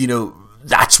 you know,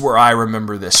 that's where I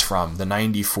remember this from, the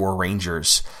 94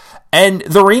 Rangers. And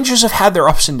the Rangers have had their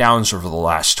ups and downs over the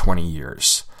last 20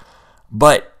 years.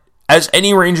 But as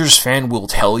any Rangers fan will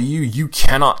tell you, you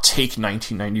cannot take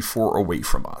 1994 away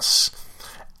from us.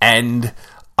 And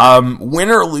win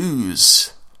or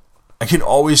lose, I can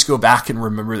always go back and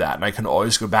remember that, and I can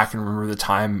always go back and remember the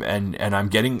time, and I'm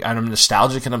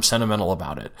nostalgic and I'm sentimental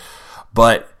about it.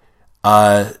 But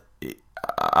I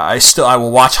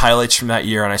will watch highlights from that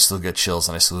year, and I still get chills,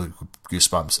 and I still get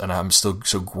goosebumps, and I'm still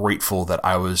so grateful that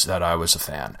I was a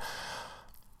fan.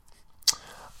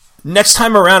 Next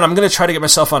time around, I'm going to try to get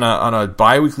myself on a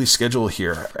bi-weekly schedule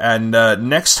here. And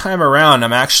next time around,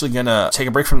 I'm actually going to take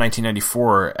a break from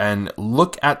 1994 and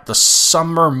look at the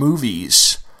summer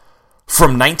movies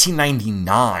from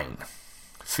 1999,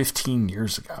 15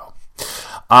 years ago.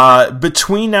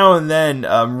 Between now and then,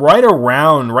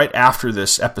 right after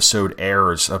this episode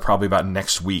airs, probably about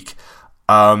next week,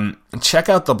 check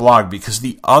out the blog, because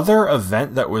the other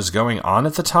event that was going on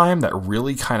at the time that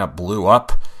really kind of blew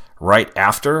up right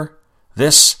after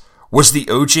this was the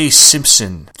O.J.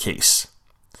 Simpson case.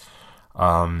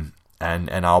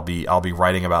 And I'll be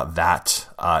writing about that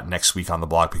next week on the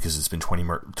blog, because it's been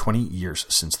 20 years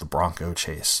since the Bronco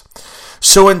chase.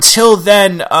 So until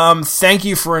then, thank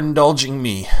you for indulging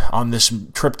me on this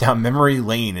trip down memory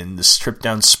lane, and this trip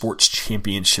down sports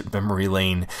championship memory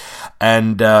lane.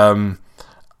 And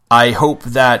I hope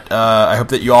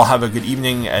that you all have a good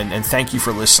evening, and thank you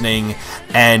for listening.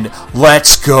 And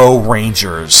let's go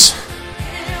Rangers!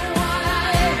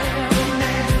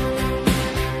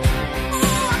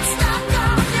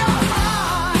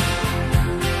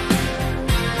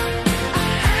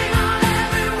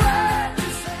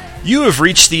 You have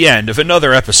reached the end of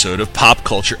another episode of Pop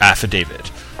Culture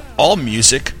Affidavit. All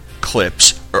music,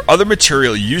 clips, or other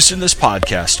material used in this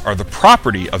podcast are the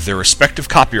property of their respective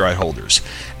copyright holders,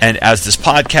 and as this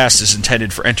podcast is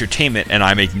intended for entertainment and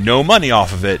I make no money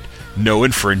off of it, no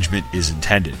infringement is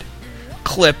intended.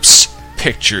 Clips,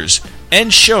 pictures,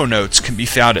 and show notes can be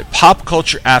found at Pop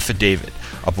Culture Affidavit,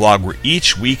 a blog where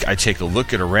each week I take a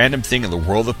look at a random thing in the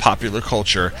world of popular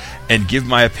culture and give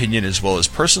my opinion as well as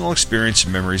personal experience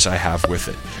and memories I have with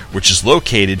it, which is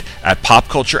located at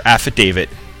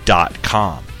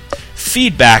popcultureaffidavit.com.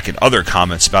 Feedback and other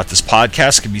comments about this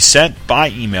podcast can be sent by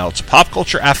email to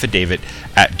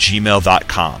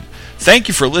popcultureaffidavit@gmail.com. Thank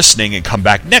you for listening, and come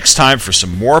back next time for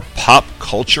some more pop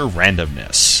culture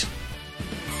randomness.